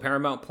A. So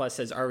Paramount Plus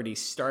has already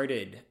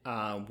started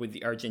with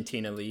the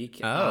Argentina League.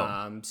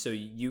 So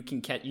you can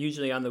catch,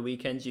 usually on the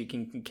weekends, you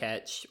can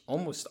catch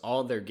almost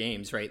all their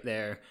games right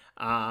there.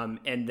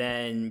 And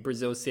then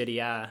Brazil Serie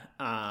A,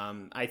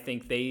 I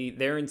think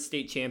they're in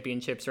state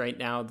championships right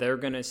now. They're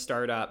going to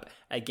start up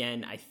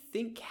again, I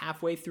think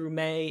halfway through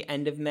May,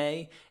 end of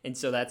May. And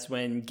so that's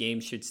when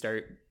games should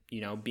start,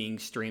 you know, being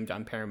streamed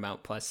on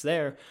Paramount Plus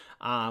there,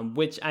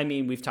 which, I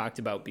mean, we've talked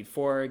about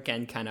before,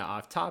 again, kind of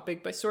off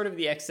topic, but sort of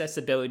the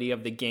accessibility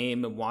of the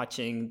game and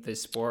watching the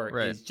sport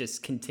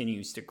just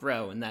continues to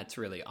grow. And that's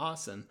really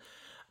awesome.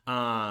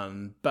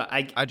 But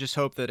I just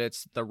hope that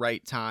it's the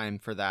right time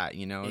for that,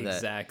 you know,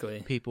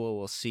 that people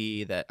will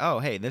see that, oh,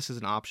 hey, this is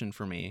an option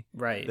for me.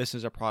 Right. This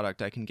is a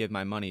product I can give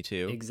my money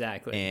to.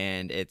 Exactly.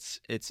 And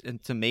it's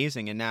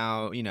amazing. And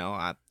now, you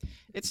know,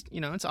 it's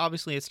it's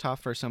obviously it's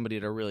tough for somebody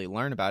to really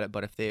learn about it,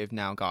 but if they've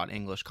now got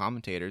English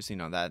commentators,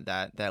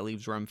 that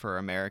leaves room for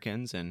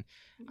Americans, and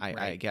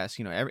I guess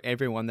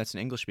everyone that's an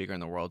English speaker in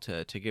the world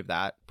to give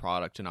that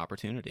product an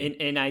opportunity.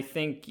 And I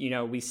think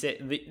we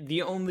say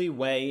the only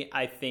way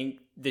I think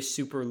the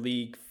Super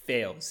League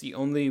fails, the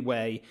only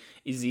way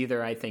is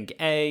either I think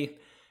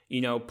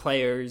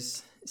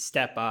players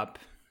step up,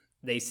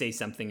 they say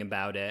something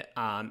about it,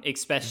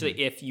 especially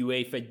if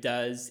UEFA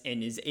does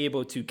and is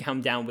able to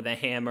come down with a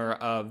hammer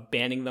of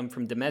banning them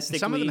from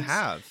domestic Some leagues. of them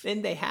have.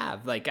 And they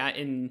have.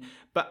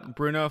 But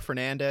Bruno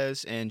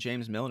Fernandes and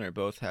James Milner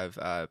both have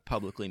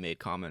publicly made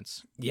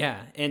comments.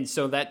 Yeah, and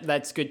so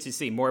that's good to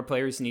see. More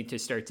players need to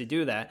start to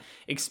do that,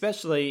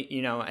 especially,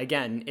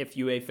 again, if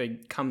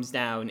UEFA comes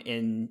down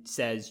and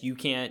says you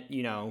can't,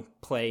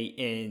 play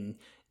in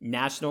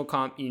national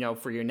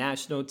for your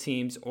national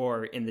teams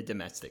or in the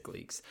domestic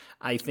leagues.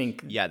 I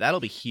think that'll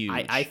be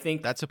huge. I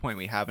think that's a point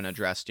we haven't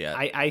addressed yet.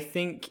 I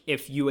think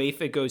if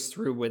UEFA goes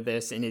through with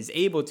this and is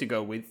able to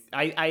go with,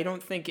 I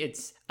don't think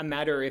it's a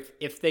matter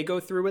if they go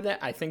through with it.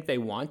 I think they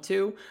want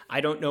to. I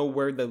don't know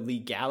where the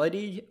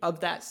legality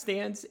of that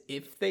stands,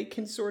 if they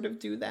can sort of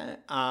do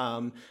that.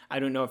 I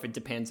don't know if it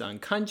depends on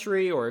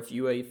country or if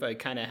UEFA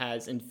kind of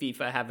has, and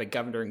FIFA have a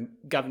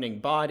governing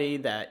body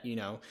that,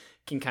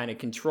 can kind of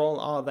control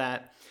all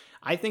that.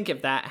 I think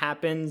if that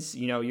happens,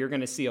 you're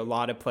going to see a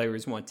lot of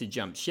players want to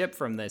jump ship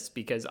from this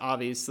because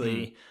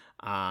obviously,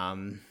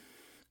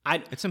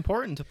 it's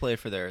important to play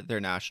for their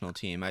national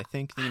team. I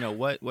think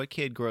what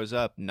kid grows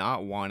up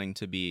not wanting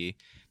to be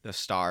the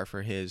star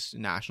for his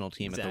national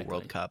team at the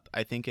World Cup.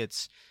 I think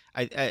it's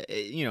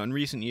in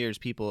recent years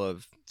people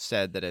have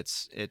said that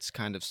it's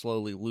kind of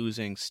slowly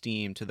losing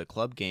steam to the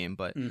club game,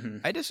 but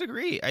I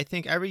disagree. I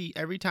think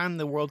every time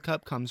the World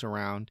Cup comes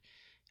around,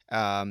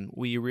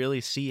 we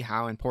really see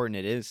how important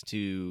it is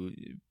to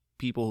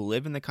people who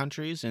live in the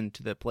countries and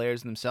to the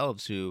players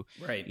themselves who,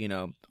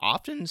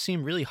 often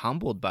seem really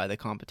humbled by the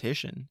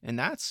competition. And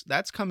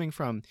that's coming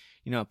from,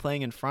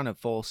 playing in front of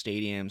full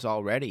stadiums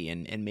already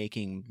and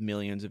making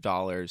millions of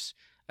dollars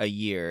a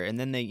year. And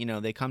then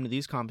they come to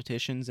these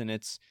competitions and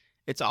it's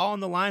all on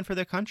the line for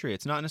their country.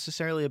 It's not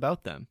necessarily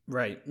about them.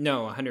 Right.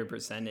 No,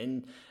 100%.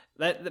 And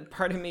that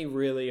part of me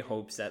really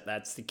hopes that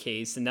that's the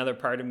case. Another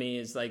part of me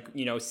is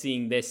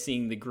seeing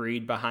the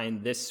greed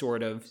behind this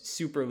sort of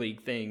Super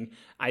League thing.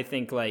 I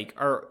think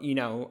are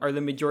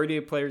the majority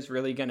of players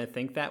really going to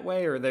think that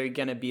way? Or are they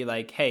going to be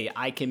like, hey,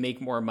 I can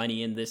make more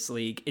money in this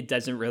league. It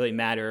doesn't really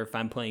matter if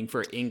I'm playing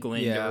for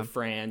England or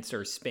France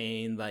or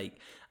Spain.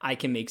 I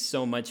can make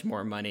so much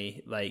more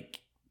money,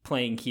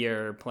 playing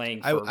here,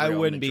 playing for Real I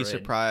wouldn't Madrid. be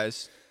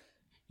surprised.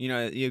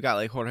 You've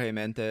got Jorge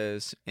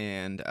Mendes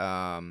and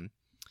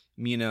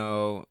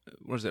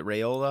what is it,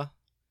 Raiola?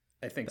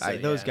 I think so.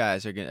 Those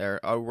guys are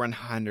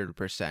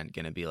 100%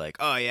 gonna be like,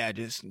 oh yeah,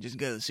 just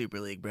go to the Super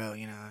League, bro.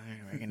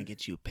 We're gonna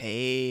get you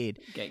paid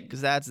because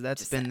that's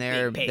been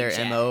their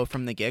MO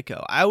from the get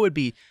go. I would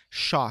be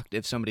shocked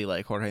if somebody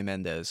like Jorge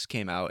Mendes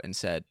came out and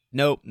said,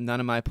 nope, none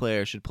of my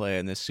players should play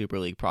in this Super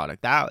League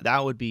product.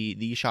 That would be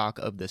the shock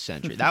of the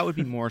century. That would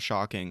be more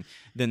shocking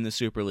than the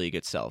Super League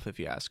itself, if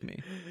you ask me.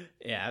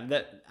 Yeah,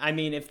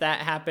 if that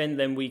happened,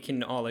 then we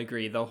can all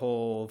agree the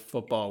whole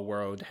football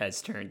world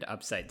has turned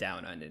upside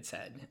down on its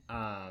head.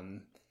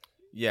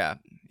 Yeah.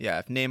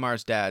 If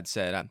Neymar's dad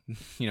said,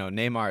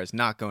 Neymar is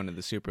not going to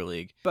the Super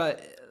League,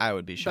 but I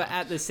would be shocked. But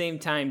at the same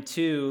time,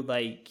 too,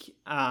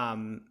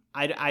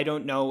 I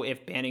don't know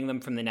if banning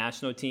them from the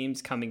national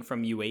teams coming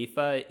from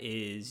UEFA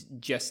is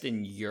just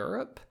in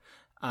Europe.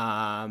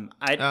 I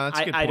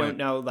don't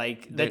know.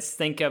 Let's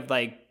think of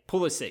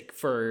Pulisic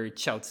for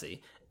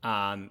Chelsea.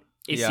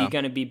 Is he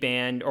going to be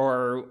banned,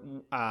 or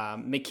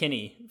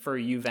McKinney for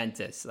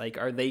Juventus?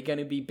 Are they going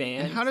to be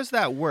banned? And how does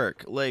that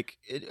work?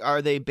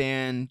 Are they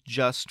banned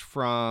just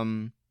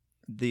from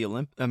the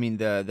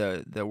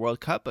the World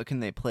Cup, but can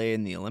they play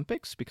in the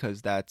Olympics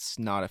because that's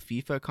not a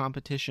FIFA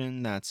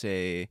competition? That's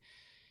a,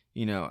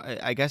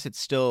 I guess it's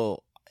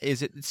still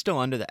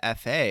under the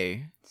FA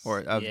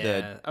or of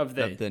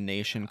the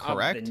nation,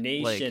 correct? Of the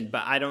nation,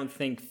 but I don't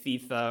think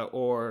FIFA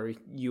or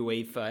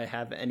UEFA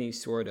have any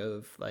sort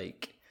of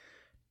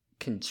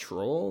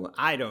control.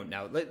 I don't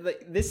know.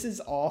 This is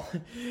all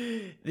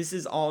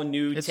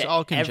new. It's to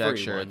all conjecture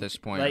everyone at this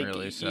point,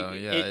 really. So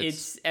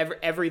it's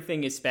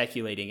everything is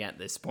speculating at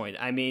this point.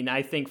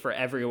 I think for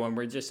everyone,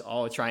 we're just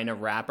all trying to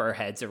wrap our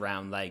heads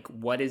around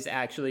what is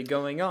actually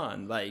going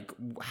on.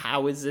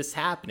 How is this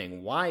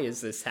happening? Why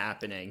is this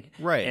happening?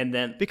 Right, and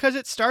then because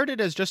it started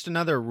as just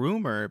another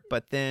rumor,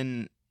 but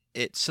then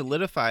it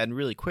solidified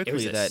really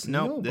quickly that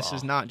no, this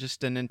is not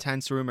just an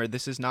intense rumor.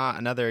 This is not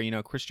another,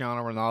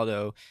 Cristiano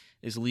Ronaldo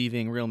is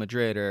leaving Real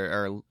Madrid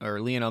or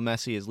Lionel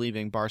Messi is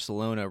leaving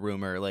Barcelona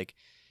rumor.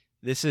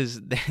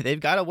 They've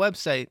got a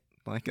website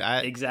Like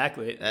that.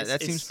 Exactly.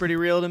 That seems pretty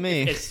real to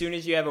me. As soon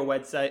as you have a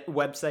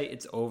website,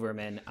 it's over,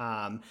 man.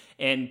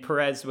 And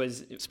Perez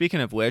was.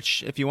 Speaking of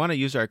which, if you want to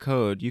use our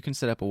code, you can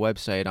set up a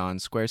website on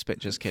Squarespace.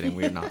 Just kidding.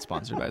 We are not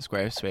sponsored by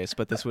Squarespace,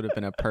 but this would have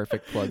been a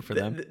perfect plug for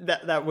them.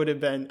 That would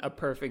have been a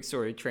perfect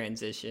sort of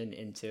transition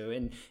into.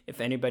 And if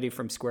anybody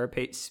from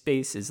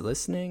Squarespace is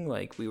listening,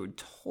 like, we would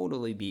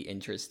totally be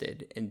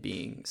interested in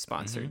being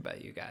sponsored by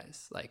you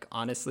guys. Like,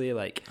 honestly,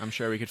 like, I'm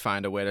sure we could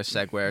find a way to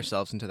segue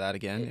ourselves into that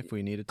again if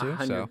we needed to.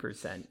 100%.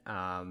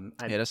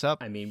 Hit us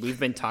up. I mean, we've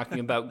been talking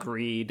about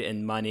greed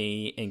and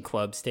money and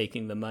clubs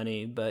taking the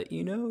money, but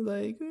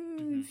like,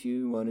 if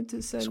you wanted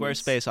to send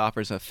Squarespace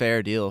offers a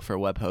fair deal for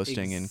web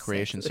hosting and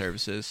creation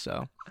services,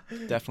 so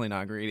definitely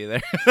not greedy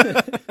there.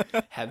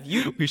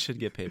 We should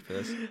get paid for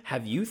this.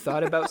 Have you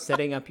thought about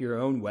setting up your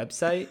own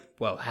website?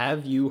 Well,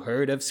 have you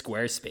heard of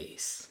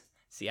Squarespace?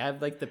 See, I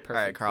have like the perfect.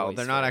 All right, Carl.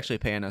 They're not actually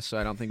paying us, so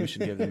I don't think we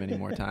should give them any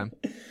more time.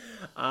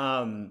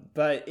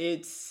 But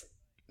it's,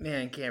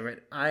 man,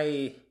 Cameron,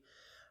 I'm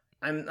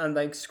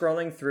like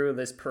scrolling through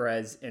this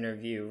Perez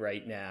interview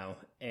right now,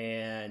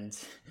 and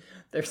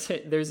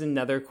there's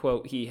another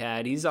quote he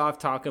had. He's off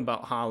talking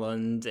about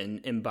Haaland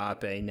and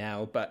Mbappe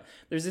now, but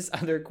there's this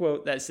other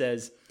quote that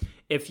says,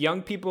 "If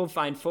young people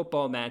find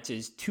football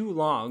matches too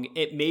long,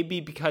 it may be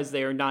because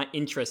they are not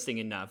interesting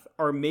enough,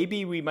 or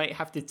maybe we might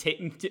have to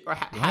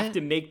have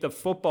to make the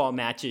football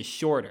matches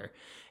shorter."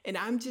 And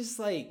I'm just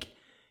like,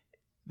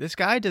 this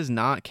guy does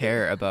not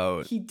care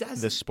about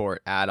the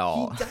sport at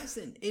all. He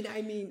doesn't. And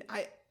I mean,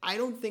 I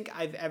don't think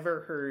I've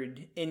ever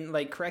heard, and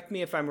like, correct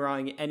me if I'm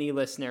wrong, any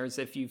listeners,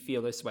 if you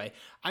feel this way,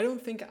 I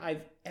don't think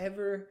I've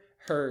ever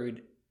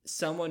heard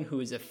someone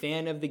who is a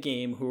fan of the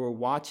game, who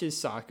watches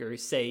soccer,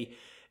 say,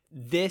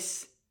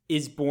 this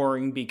is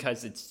boring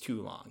because it's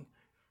too long.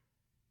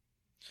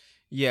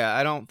 Yeah,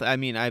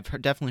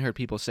 I've definitely heard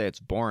people say it's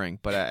boring,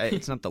 but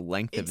it's not the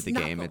length of the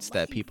game. It's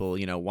that people,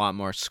 want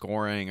more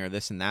scoring or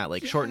this and that.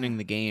 Like, shortening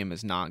the game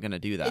is not going to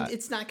do that.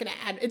 It's not going to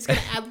add. It's going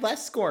to add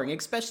less scoring,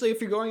 especially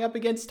if you're going up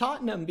against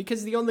Tottenham,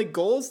 because the only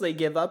goals they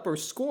give up or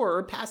score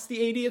are past the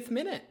 80th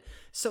minute.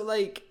 So,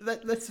 like,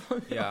 that's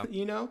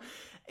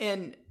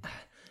And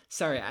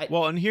sorry,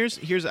 and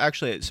here's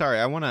actually, sorry,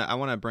 I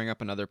wanna bring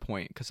up another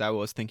point, because I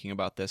was thinking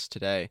about this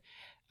today.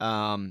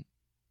 The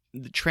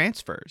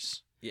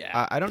transfers.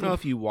 Yeah. I don't know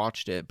if you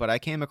watched it, but I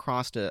came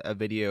across a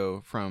video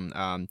from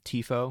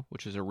Tifo,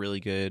 which is a really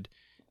good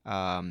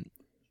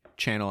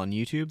channel on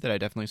YouTube that I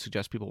definitely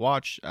suggest people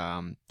watch.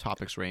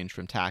 Topics range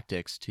from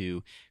tactics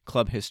to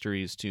club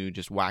histories to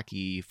just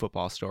wacky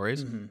football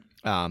stories.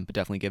 But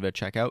definitely give it a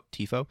check out,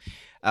 Tifo.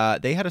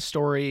 They had a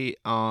story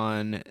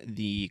on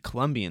the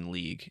Colombian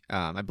League.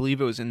 I believe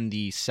it was in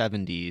the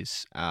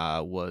 70s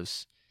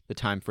was the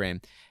time frame.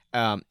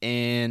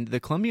 And the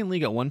Colombian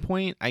League at one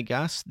point, I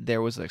guess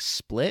there was a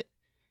split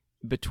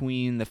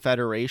between the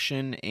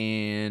federation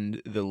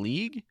and the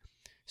league.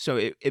 So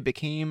it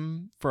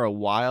became for a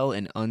while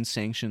an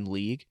unsanctioned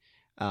league.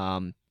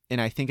 And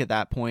I think at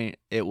that point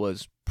it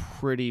was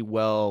pretty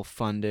well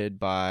funded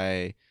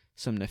by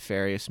some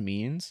nefarious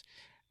means.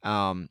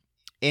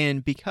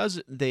 And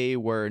because they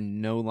were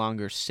no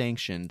longer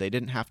sanctioned, they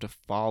didn't have to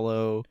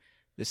follow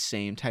the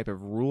same type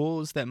of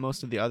rules that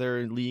most of the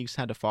other leagues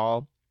had to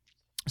follow.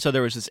 So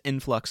there was this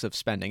influx of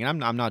spending,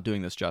 and I'm not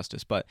doing this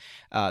justice, but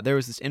there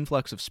was this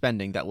influx of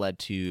spending that led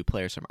to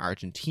players from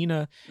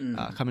Argentina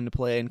coming to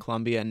play in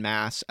Colombia en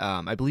masse.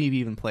 I believe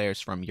even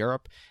players from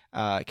Europe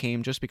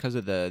came just because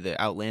of the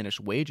outlandish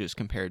wages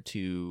compared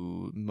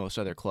to most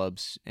other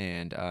clubs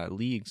and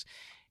leagues.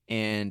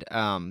 And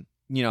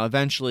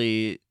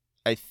eventually,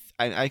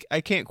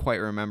 I can't quite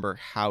remember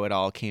how it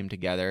all came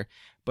together,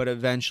 but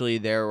eventually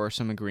there were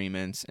some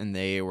agreements, and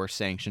they were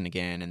sanctioned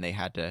again, and they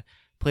had to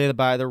play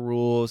by the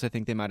rules. I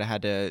think they might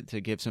have had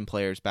to give some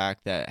players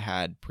back that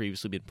had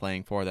previously been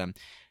playing for them.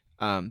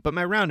 But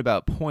my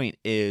roundabout point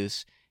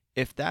is,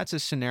 if that's a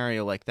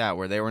scenario like that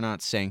where they were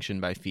not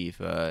sanctioned by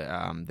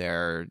FIFA,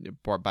 they're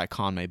by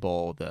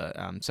CONMEBOL,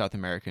 the South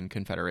American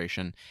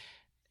Confederation,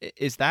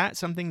 is that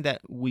something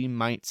that we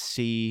might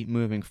see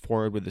moving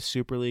forward with the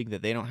Super League,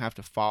 that they don't have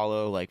to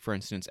follow, like, for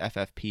instance,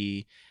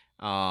 FFP?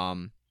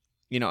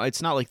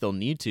 It's not like they'll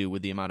need to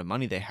with the amount of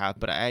money they have,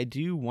 but I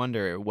do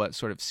wonder what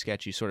sort of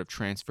sketchy sort of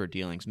transfer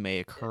dealings may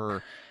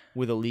occur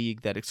with a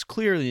league that it's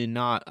clearly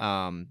not,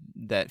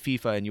 that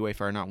FIFA and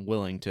UEFA are not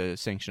willing to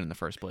sanction in the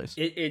first place.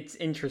 It's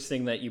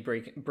interesting that you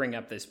bring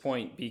up this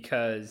point,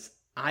 because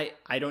I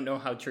don't know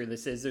how true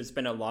this is. There's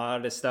been a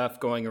lot of stuff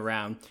going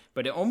around,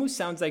 but it almost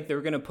sounds like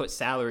they're going to put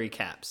salary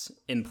caps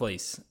in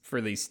place for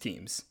these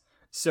teams.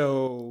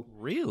 So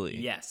really?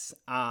 Yes.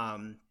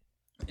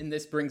 And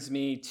this brings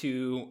me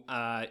to,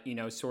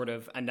 sort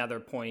of another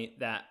point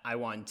that I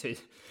want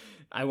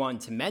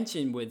to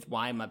mention with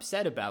why I'm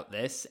upset about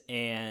this.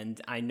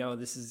 And I know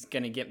this is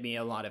going to get me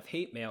a lot of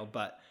hate mail,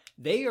 but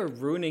they are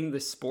ruining the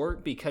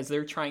sport because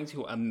they're trying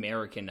to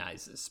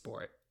Americanize the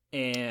sport.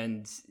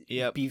 And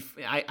yep.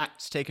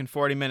 It's taken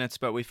 40 minutes,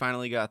 but we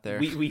finally got there.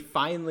 We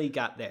finally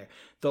got there.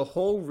 The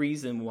whole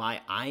reason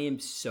why I am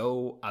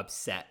so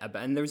upset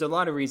about, and there's a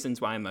lot of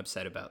reasons why I'm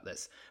upset about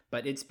this,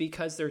 but it's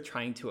because they're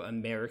trying to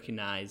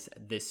Americanize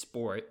this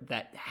sport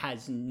that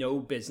has no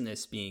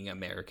business being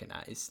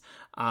Americanized.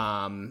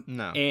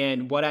 No.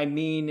 And what I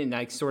mean, and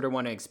I sort of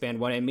want to expand,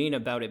 what I mean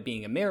about it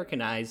being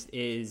Americanized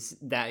is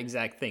that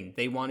exact thing.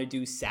 They want to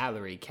do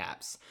salary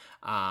caps.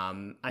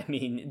 I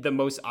mean, the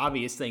most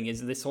obvious thing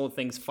is this whole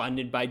thing's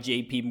funded by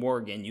JP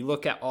Morgan. You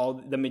look at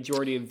the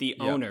majority of the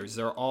owners,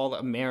 they're all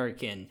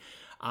American.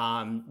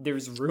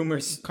 There's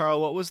rumors. Carl,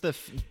 what was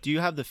do you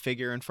have the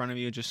figure in front of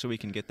you just so we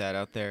can get that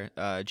out there?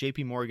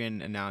 JP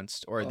Morgan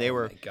announced, or they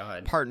were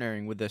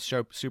partnering with the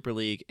Super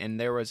League, and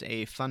there was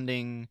a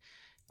funding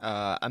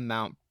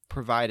amount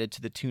provided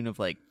to the tune of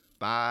like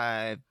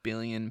 £5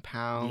 billion or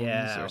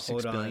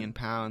 £6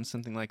 billion,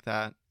 something like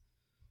that.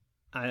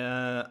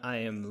 I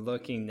am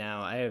looking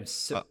now.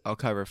 I'll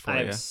cover for you.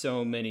 I have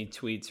so many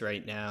tweets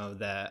right now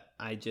that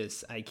I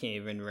can't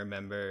even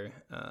remember.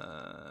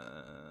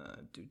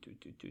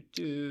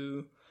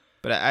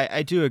 But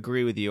I do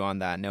agree with you on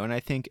that. No, and I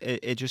think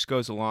it just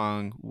goes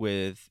along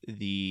with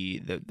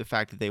the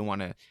fact that they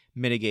want to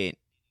mitigate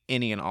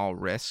any and all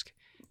risk.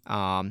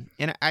 And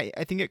I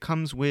think it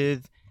comes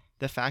with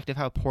the fact of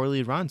how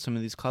poorly run some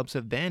of these clubs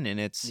have been, and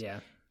it's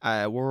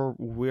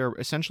we're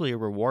essentially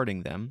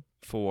rewarding them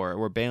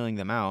we're bailing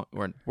them out,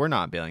 or we're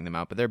not bailing them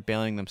out, but they're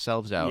bailing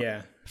themselves out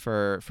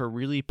for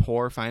really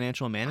poor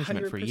financial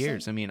management 100%. For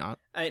years. I mean,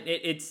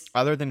 it's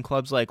other than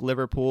clubs like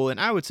Liverpool, and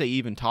I would say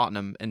even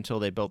Tottenham until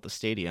they built the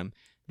stadium,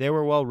 they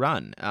were well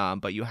run.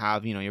 But you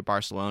have, your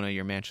Barcelona,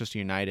 your Manchester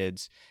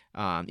Uniteds,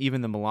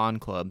 even the Milan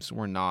clubs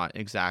were not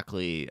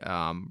exactly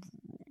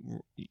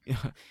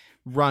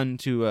run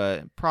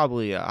to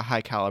probably a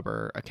high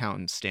caliber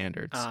accountant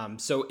standards.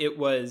 So it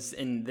was,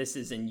 and this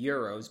is in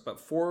euros, but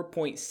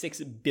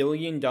 $4.6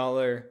 billion,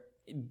 or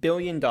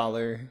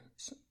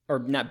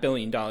not $1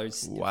 billion,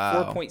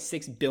 wow.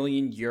 4.6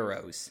 billion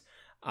euros.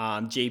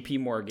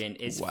 JP Morgan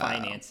is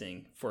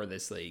financing for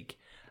this league.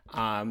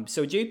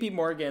 So JP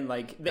Morgan,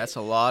 that's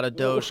a lot of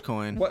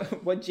Dogecoin.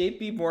 What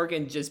JP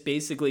Morgan just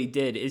basically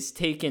did is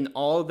taken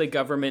all the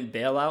government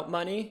bailout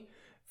money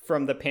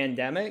from the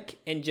pandemic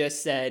and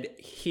just said,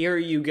 here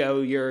you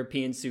go,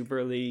 European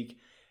Super League,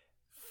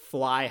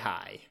 fly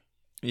high.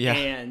 Yeah.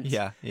 And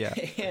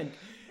and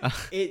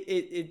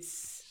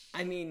it's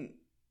I mean,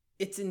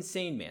 it's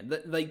insane, man.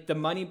 The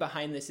money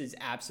behind this is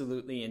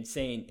absolutely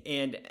insane.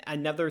 And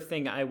another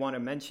thing I want to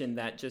mention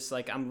that just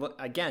I'm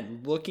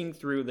again looking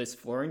through this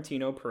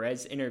Florentino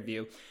Perez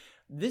interview,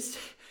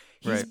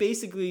 he's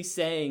basically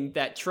saying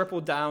that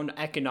triple down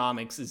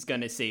economics is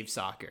going to save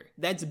soccer.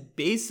 That's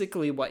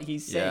basically what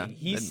he's saying.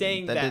 He's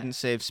saying that didn't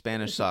save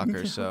Spanish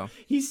soccer. So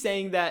he's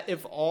saying that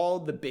if all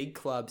the big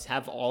clubs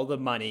have all the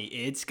money,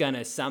 it's going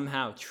to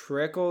somehow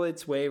trickle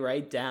its way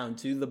right down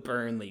to the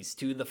Burnleys,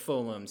 to the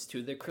Fulhams,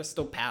 to the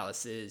Crystal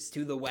Palaces,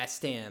 to the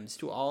West Hams,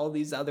 to all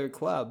these other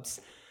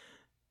clubs.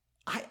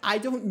 I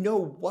don't know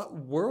what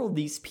world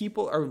these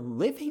people are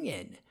living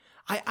in.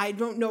 I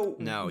don't know.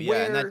 No,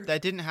 yeah, and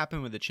that didn't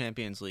happen with the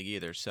Champions League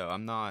either. So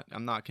I'm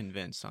not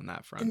convinced on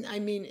that front. And I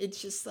mean,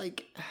 it's just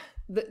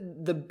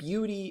the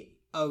beauty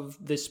of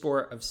the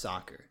sport of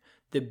soccer,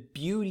 the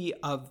beauty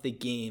of the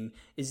game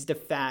is the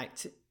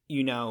fact,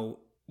 you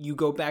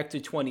go back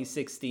to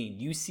 2016,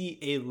 you see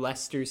a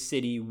Leicester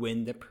City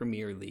win the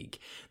Premier League.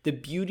 The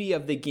beauty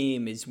of the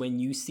game is when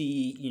you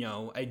see,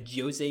 a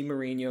Jose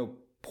Mourinho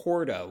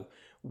Porto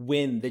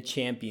win the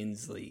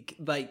Champions League.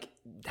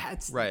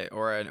 That's right,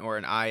 or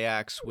an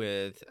Ajax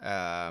with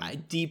a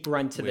deep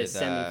run to the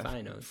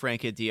semifinals.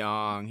 Frenkie de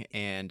Jong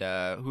and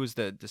who's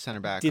the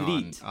center back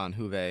on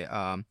Juve?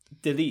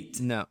 De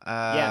Ligt. No,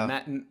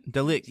 De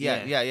Ligt.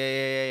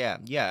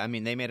 Yeah. I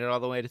mean, they made it all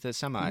the way to the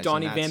semis.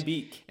 Donny van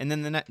Beek. And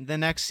then the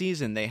next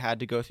season they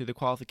had to go through the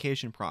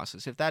qualification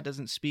process. If that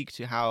doesn't speak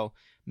to how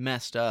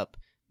messed up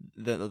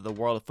the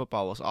world of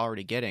football was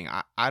already getting,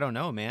 I don't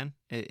know, man.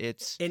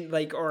 It's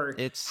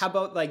how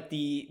about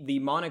the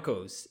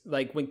Monacos,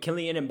 when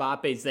Kylian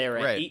Mbappe's there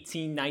at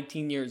 18,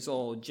 19 years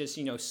old, just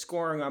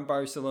scoring on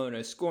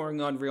Barcelona,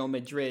 scoring on Real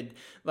Madrid.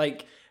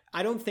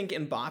 I don't think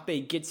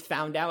Mbappe gets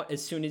found out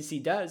as soon as he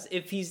does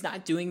if he's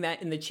not doing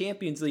that in the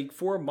Champions League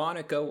for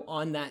Monaco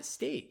on that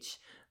stage.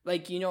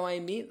 You know what I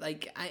mean?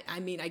 I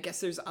mean, I guess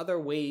there's other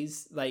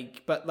ways,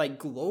 but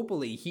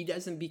globally, he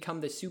doesn't become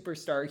the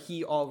superstar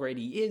he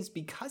already is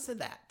because of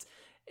that.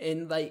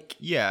 And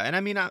yeah, and I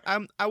mean,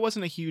 I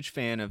wasn't a huge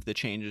fan of the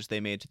changes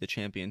they made to the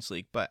Champions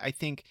League, but I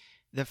think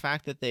the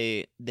fact that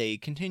they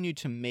continue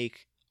to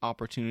make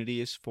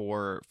opportunities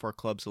for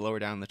clubs lower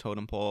down the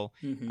totem pole,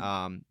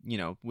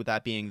 with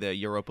that being the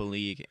Europa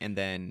League, and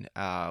then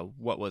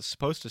what was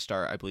supposed to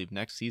start, I believe,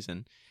 next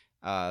season,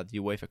 the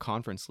UEFA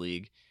Conference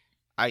League.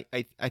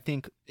 I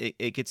think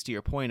it gets to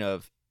your point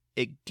of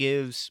it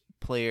gives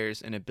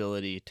players an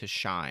ability to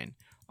shine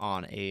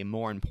on a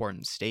more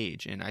important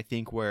stage. And I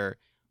think where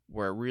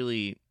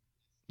really,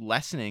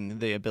 lessening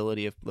the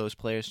ability of those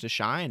players to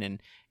shine.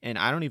 And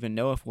I don't even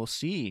know if we'll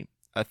see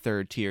a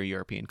third tier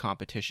European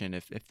competition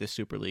if the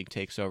Super League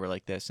takes over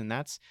like this. And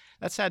that's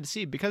sad to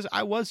see, because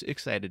I was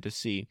excited to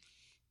see,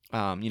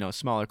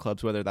 smaller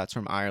clubs, whether that's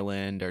from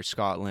Ireland or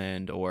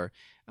Scotland or,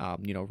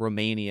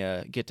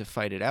 Romania, get to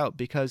fight it out,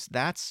 because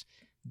that's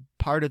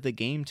part of the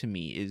game to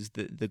me, is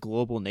the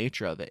global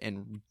nature of it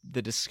and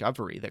the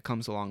discovery that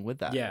comes along with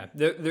that. Yeah,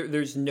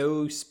 there's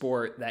no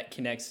sport that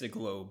connects the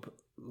globe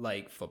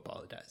like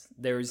football does.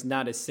 There's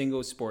not a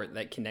single sport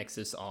that connects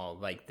us all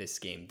like this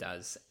game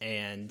does.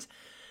 And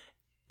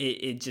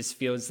it just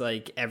feels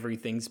like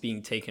everything's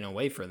being taken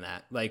away from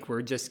that. Like,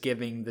 we're just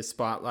giving the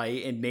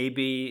spotlight, and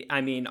maybe,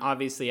 I mean,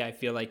 obviously I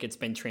feel like it's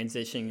been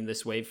transitioning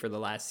this way for the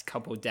last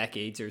couple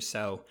decades or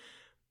so,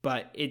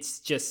 but it's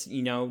just,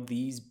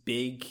 these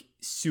big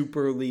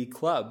Super League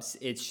clubs,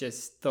 it's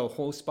just the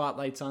whole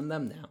spotlight's on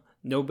them now.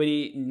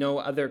 No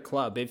other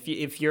club.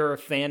 If you're a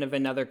fan of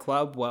another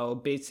club, well,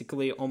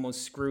 basically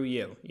almost screw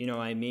you. You know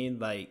what I mean?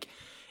 Like,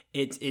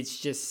 it's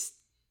just,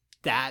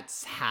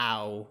 that's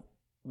how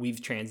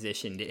we've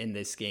transitioned in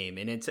this game,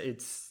 and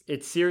it's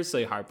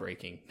seriously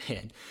heartbreaking,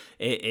 man.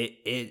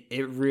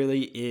 It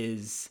really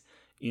is,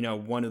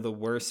 one of the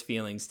worst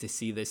feelings to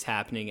see this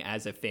happening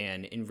as a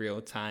fan in real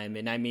time.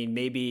 And I mean,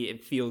 maybe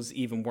it feels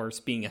even worse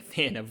being a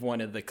fan of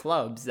one of the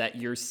clubs that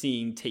you're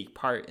seeing take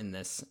part in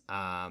this.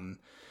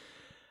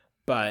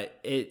 But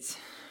it's,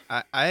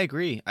 I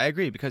agree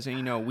because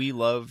we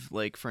love,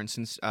 like, for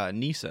instance,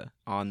 Nisa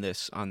on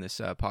this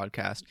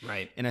podcast,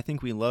 right? And I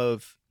think we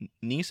love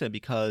Nisa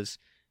because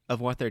of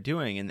what they're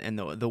doing and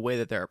the way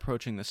that they're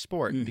approaching the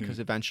sport, because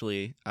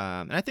eventually,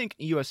 and I think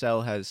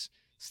USL has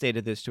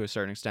stated this to a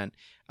certain extent,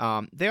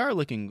 they are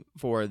looking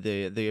for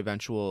the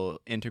eventual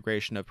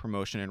integration of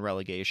promotion and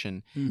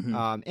relegation,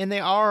 and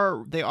they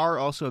are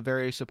also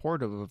very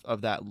supportive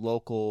of that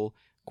local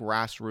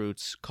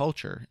grassroots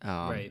culture.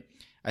 Right.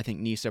 I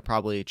think Nisa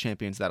probably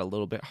champions that a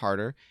little bit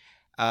harder,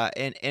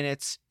 and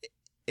it's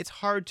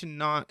hard to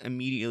not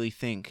immediately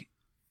think,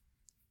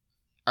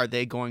 are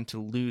they going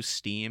to lose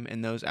steam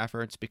in those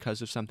efforts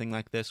because of something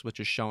like this, which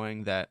is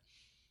showing that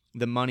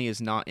the money is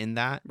not in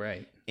that.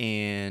 Right.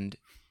 And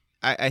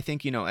I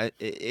think,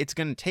 it's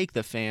going to take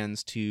the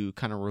fans to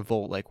kind of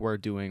revolt like we're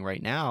doing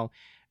right now,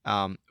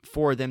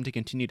 for them to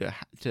continue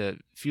to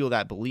feel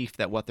that belief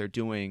that what they're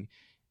doing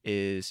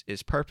is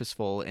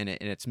purposeful and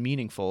it's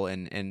meaningful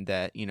and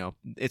that,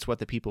 it's what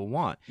the people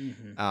want.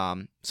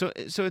 So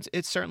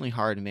it's certainly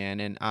hard, man.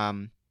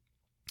 And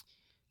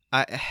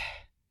I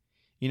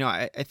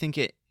think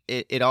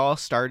it all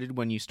started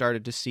when you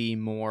started to see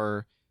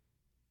more,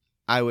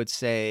 I would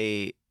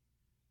say,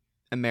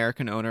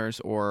 American owners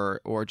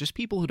or just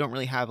people who don't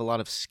really have a lot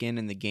of skin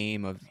in the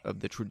game of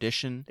the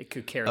tradition they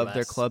could care of less.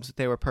 Their clubs that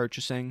they were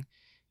purchasing,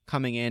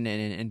 coming in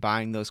and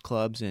buying those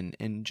clubs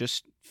and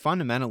just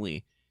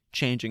fundamentally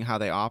changing how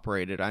they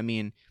operated. I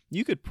mean,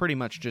 you could pretty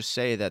much just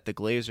say that the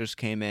Glazers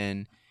came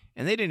in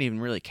and they didn't even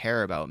really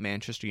care about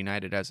Manchester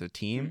United as a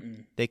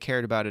team. They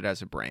cared about it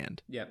as a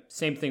brand. Yeah,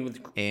 same thing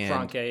with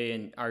Kroenke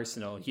and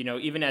Arsenal.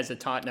 Even as a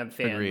Tottenham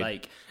fan, Agreed.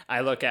 like,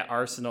 I look at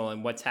Arsenal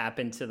and what's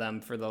happened to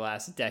them for the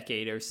last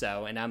decade or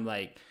so, and I'm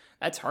like,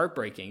 that's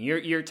heartbreaking.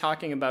 You're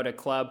talking about a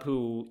club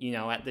who,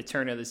 at the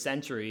turn of the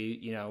century,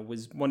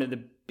 was one of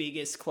the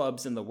biggest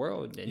clubs in the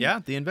world. And Yeah,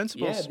 the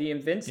Invincibles. Yeah, the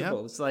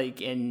Invincibles. Yep.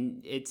 Like,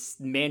 and it's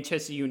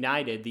Manchester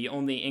United, the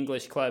only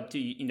English club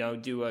to,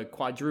 do a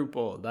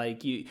quadruple.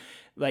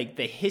 Like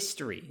the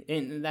history.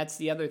 And that's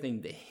the other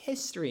thing, the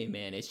history,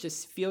 man. It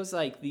just feels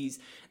like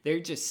they're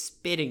just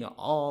spitting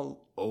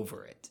all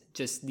over it.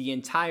 Just the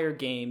entire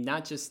game,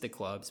 not just the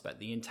clubs, but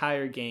the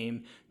entire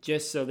game,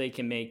 just so they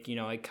can make,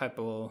 a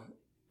couple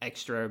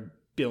extra $1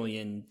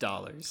 billion.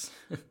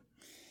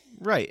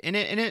 Right. And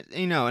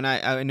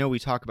I know we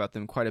talk about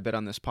them quite a bit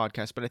on this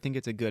podcast, but I think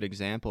it's a good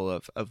example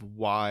of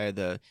why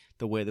the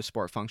way the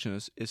sport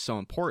functions is so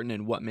important,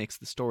 and what makes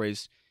the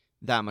stories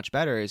that much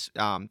better is,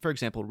 for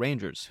example,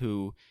 Rangers,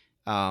 who,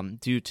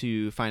 due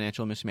to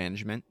financial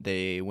mismanagement,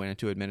 they went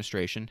into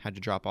administration, had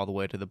to drop all the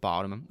way to the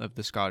bottom of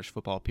the Scottish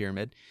football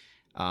pyramid.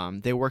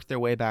 They worked their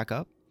way back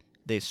up.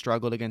 They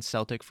struggled against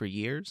Celtic for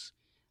years.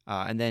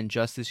 And then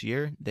just this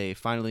year, they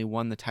finally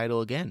won the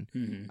title again,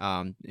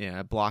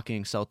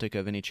 blocking Celtic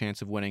of any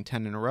chance of winning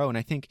 10 in a row. And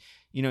I think,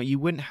 you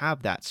wouldn't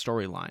have that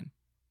storyline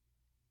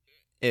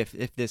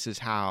if this is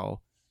how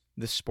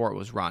the sport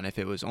was run. If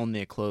it was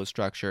only a closed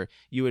structure,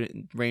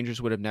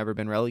 Rangers would have never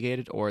been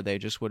relegated, or they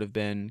just would have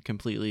been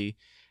completely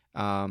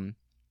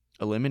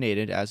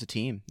eliminated as a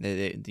team.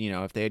 They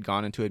if they had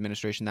gone into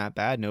administration that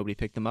bad, nobody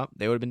picked them up,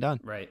 they would have been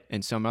done. Right.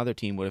 And some other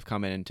team would have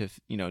come in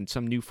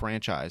some new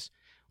franchise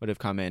would have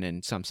come in,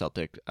 and some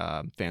Celtic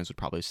fans would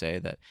probably say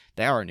that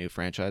they are a new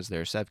franchise,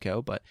 they're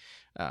Sevco, but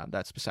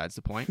that's besides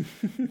the point.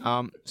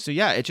 So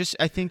yeah,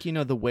 I think,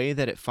 the way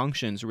that it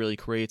functions really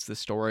creates the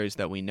stories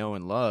that we know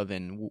and love,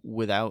 and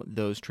without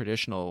those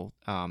traditional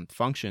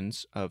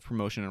functions of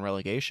promotion and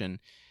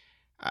relegation,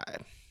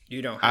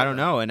 you don't. I don't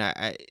know, and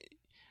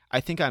I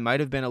think I might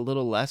have been a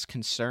little less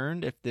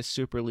concerned if this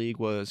Super League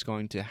was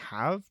going to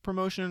have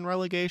promotion and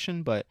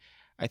relegation, but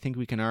I think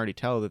we can already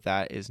tell that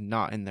that is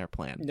not in their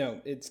plan.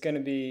 No, it's going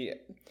to be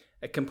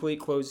a complete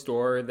closed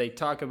door. They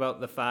talk about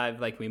the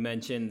 5, like we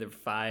mentioned, the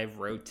 5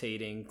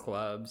 rotating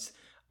clubs.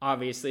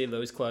 Obviously,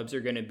 those clubs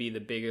are going to be the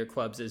bigger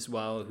clubs as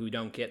well who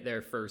don't get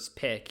their first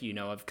pick,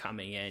 of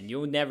coming in.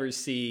 You'll never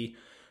see,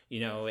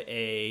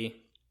 a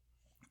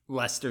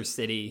Leicester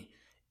City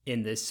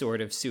in this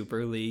sort of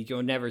Super League.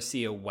 You'll never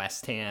see a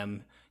West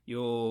Ham.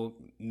 You'll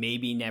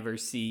maybe never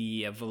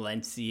see a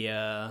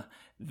Valencia,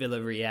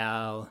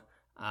 Villarreal,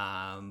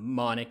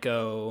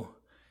 Monaco,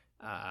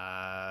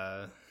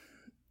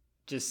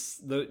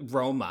 just the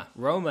Roma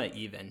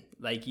even.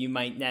 Like, you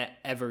might not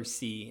ever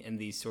see in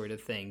these sort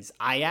of things.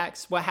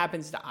 Ajax, what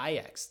happens to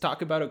Ajax?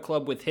 Talk about a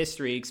club with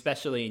history,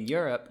 especially in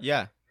Europe.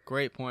 Yeah,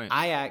 great point.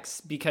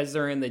 Ajax, because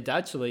they're in the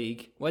Dutch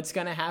league, what's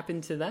going to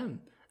happen to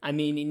them? I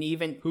mean, and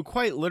even who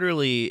quite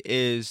literally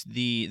is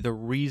the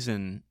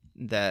reason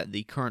that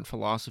the current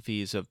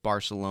philosophies of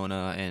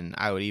Barcelona and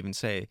I would even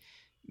say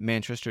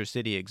Manchester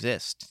City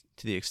exist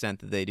to the extent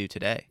that they do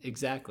today.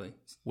 Exactly.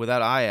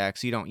 Without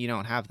Ajax, you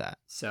don't have that.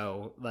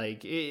 So,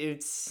 like,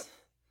 it's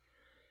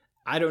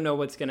I don't know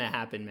what's gonna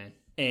happen, man,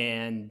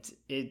 and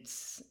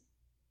it's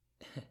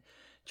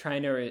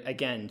trying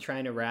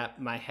to wrap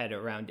my head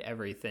around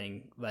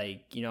everything.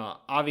 Like,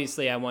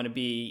 obviously, I want to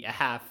be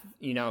a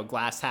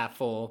glass half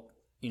full,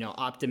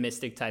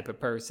 optimistic type of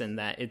person,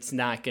 that it's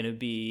not going to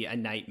be a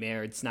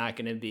nightmare. It's not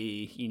going to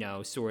be,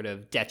 sort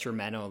of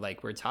detrimental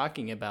like we're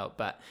talking about.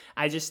 But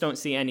I just don't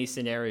see any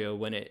scenario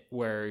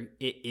where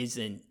it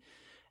isn't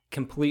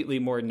completely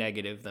more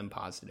negative than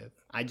positive.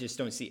 I just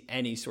don't see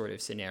any sort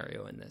of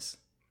scenario in this.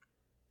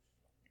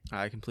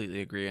 I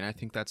completely agree, and I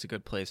think that's a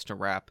good place to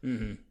wrap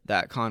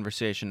that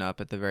conversation up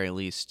at the very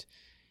least.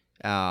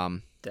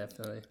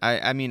 Definitely.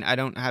 I mean, I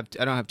don't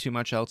have too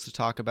much else to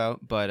talk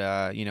about,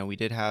 but we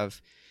did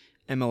have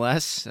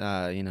MLS,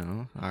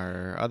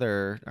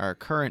 our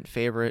current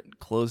favorite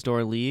closed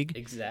door league.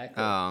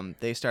 Exactly.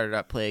 They started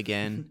up play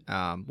again.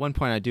 One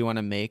point I do want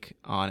to make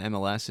on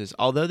MLS is,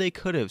 although they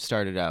could have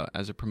started out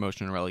as a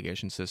promotion and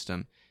relegation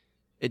system,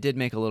 it did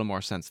make a little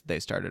more sense that they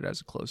started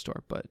as a closed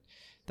door, but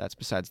that's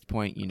besides the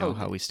point.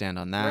 How we stand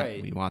on that.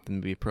 Right. We want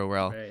them to be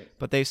pro-rel. Right.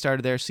 But they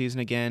started their season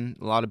again.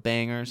 A lot of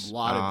bangers. A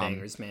lot of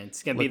bangers, man.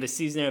 It's going to be the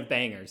season of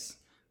bangers.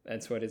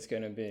 That's what it's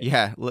going to be.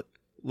 Yeah,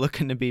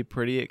 looking to be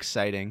pretty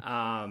exciting.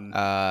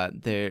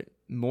 There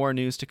more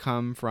news to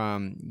come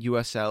from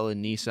USL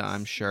and NISA,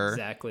 I'm sure.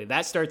 Exactly.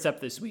 That starts up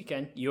this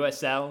weekend.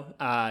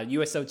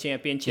 USL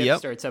Championship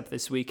starts up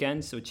this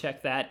weekend, so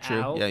check that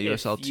out. Yeah,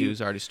 USL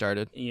 2's already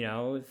started.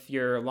 If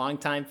you're a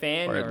longtime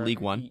fan or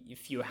League One,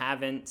 if you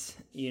haven't,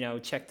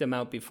 checked them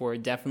out before,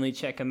 definitely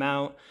check them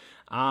out.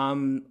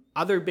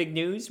 Other big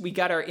news, we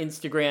got our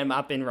Instagram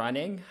up and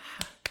running.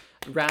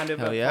 Round of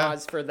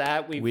applause for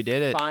that. We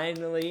did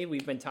it.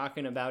 We've been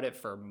talking about it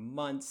for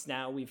months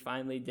now. We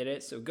finally did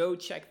it. So go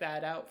check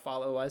that out.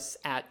 Follow us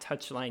at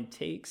Touchline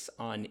Takes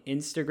on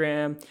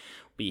Instagram.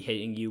 We'll be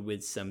hitting you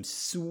with some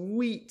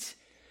sweet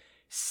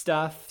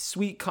stuff,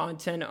 sweet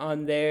content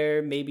on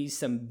there, maybe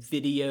some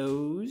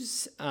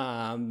videos,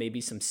 maybe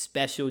some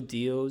special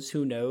deals,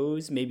 who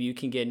knows, maybe you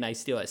can get a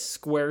nice deal at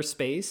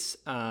Squarespace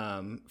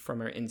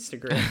from our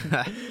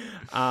Instagram.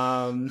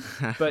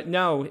 But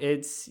no,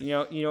 it's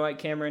you know what,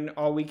 Cameron,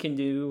 all we can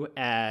do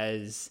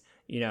as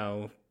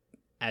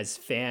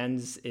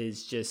fans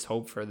is just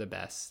hope for the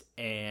best.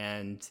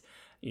 And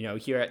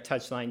here at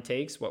Touchline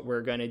Takes, what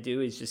we're going to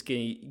do is just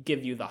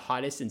give you the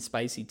hottest and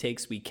spicy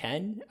takes we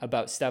can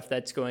about stuff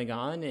that's going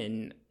on.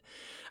 And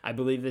I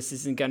believe this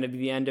isn't going to be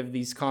the end of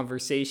these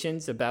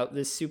conversations about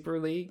this Super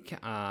League.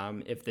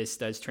 If this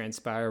does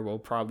transpire, we'll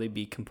probably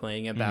be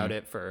complaining about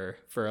it for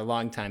a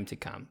long time to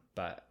come.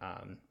 But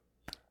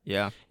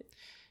yeah.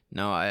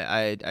 No,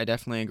 I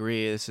definitely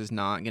agree. This is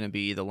not going to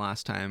be the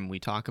last time we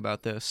talk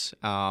about this.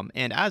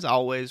 And as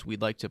always,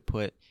 we'd like to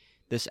put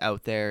this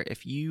out there.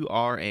 If you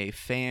are a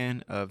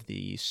fan of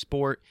the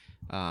sport,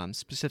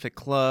 specific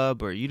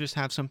club, or you just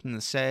have something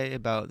to say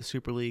about the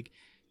Super League,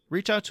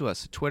 reach out to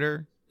us.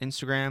 Twitter,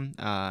 Instagram,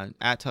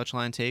 at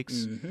Touchline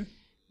Takes.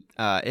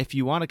 If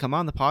you want to come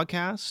on the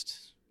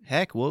podcast,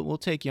 heck, we'll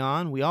take you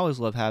on. We always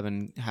love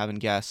having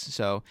guests.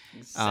 So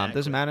it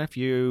doesn't matter if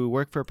you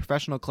work for a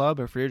professional club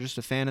or if you're just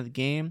a fan of the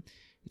game.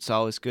 It's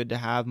always good to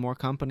have more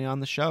company on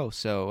the show.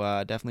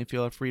 So definitely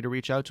feel free to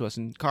reach out to us.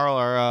 And Carl,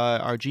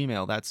 our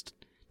Gmail, that's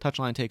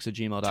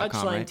touchlinetakes@gmail.com.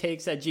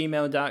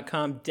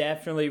 Touchlinetakes@gmail.com.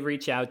 Definitely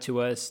reach out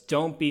to us.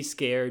 Don't be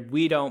scared.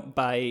 We don't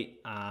bite.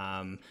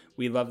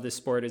 We love the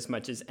sport as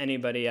much as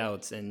anybody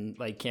else. And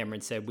like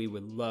Cameron said, we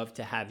would love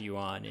to have you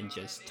on and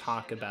just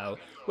talk about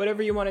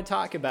whatever you want to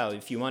talk about.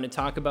 If you want to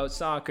talk about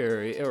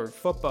soccer or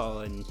football,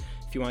 and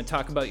if you want to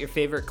talk about your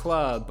favorite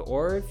club,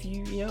 or if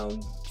you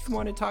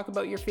want to talk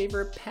about your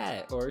favorite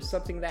pet or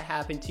something that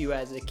happened to you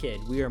as a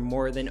kid, we are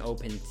more than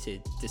open to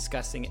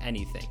discussing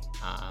anything.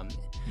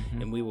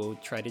 And we will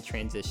try to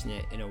transition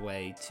it in a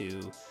way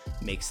to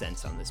make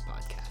sense on this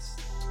podcast.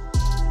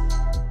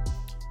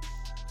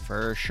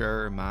 For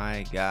sure,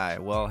 my guy.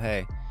 Well,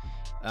 hey,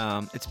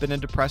 it's been a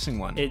depressing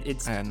one.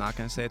 I'm not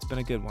going to say it's been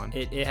a good one.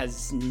 It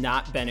has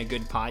not been a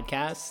good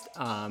podcast.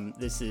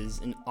 This is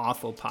an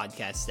awful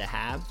podcast to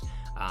have.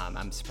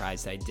 I'm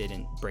surprised I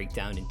didn't break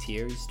down in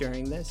tears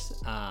during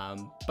this.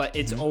 But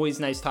it's always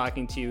nice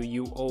talking to you.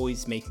 You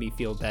always make me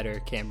feel better,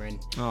 Cameron.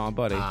 Oh,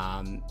 buddy.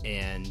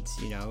 And,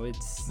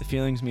 the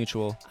feeling's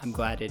mutual. I'm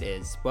glad it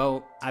is.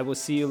 Well, I will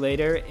see you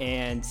later.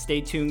 And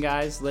stay tuned,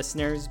 guys,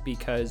 listeners,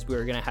 because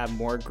we're going to have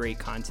more great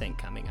content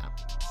coming up.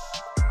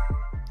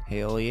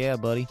 Hell yeah,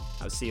 buddy.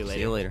 I'll see you later.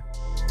 See you later.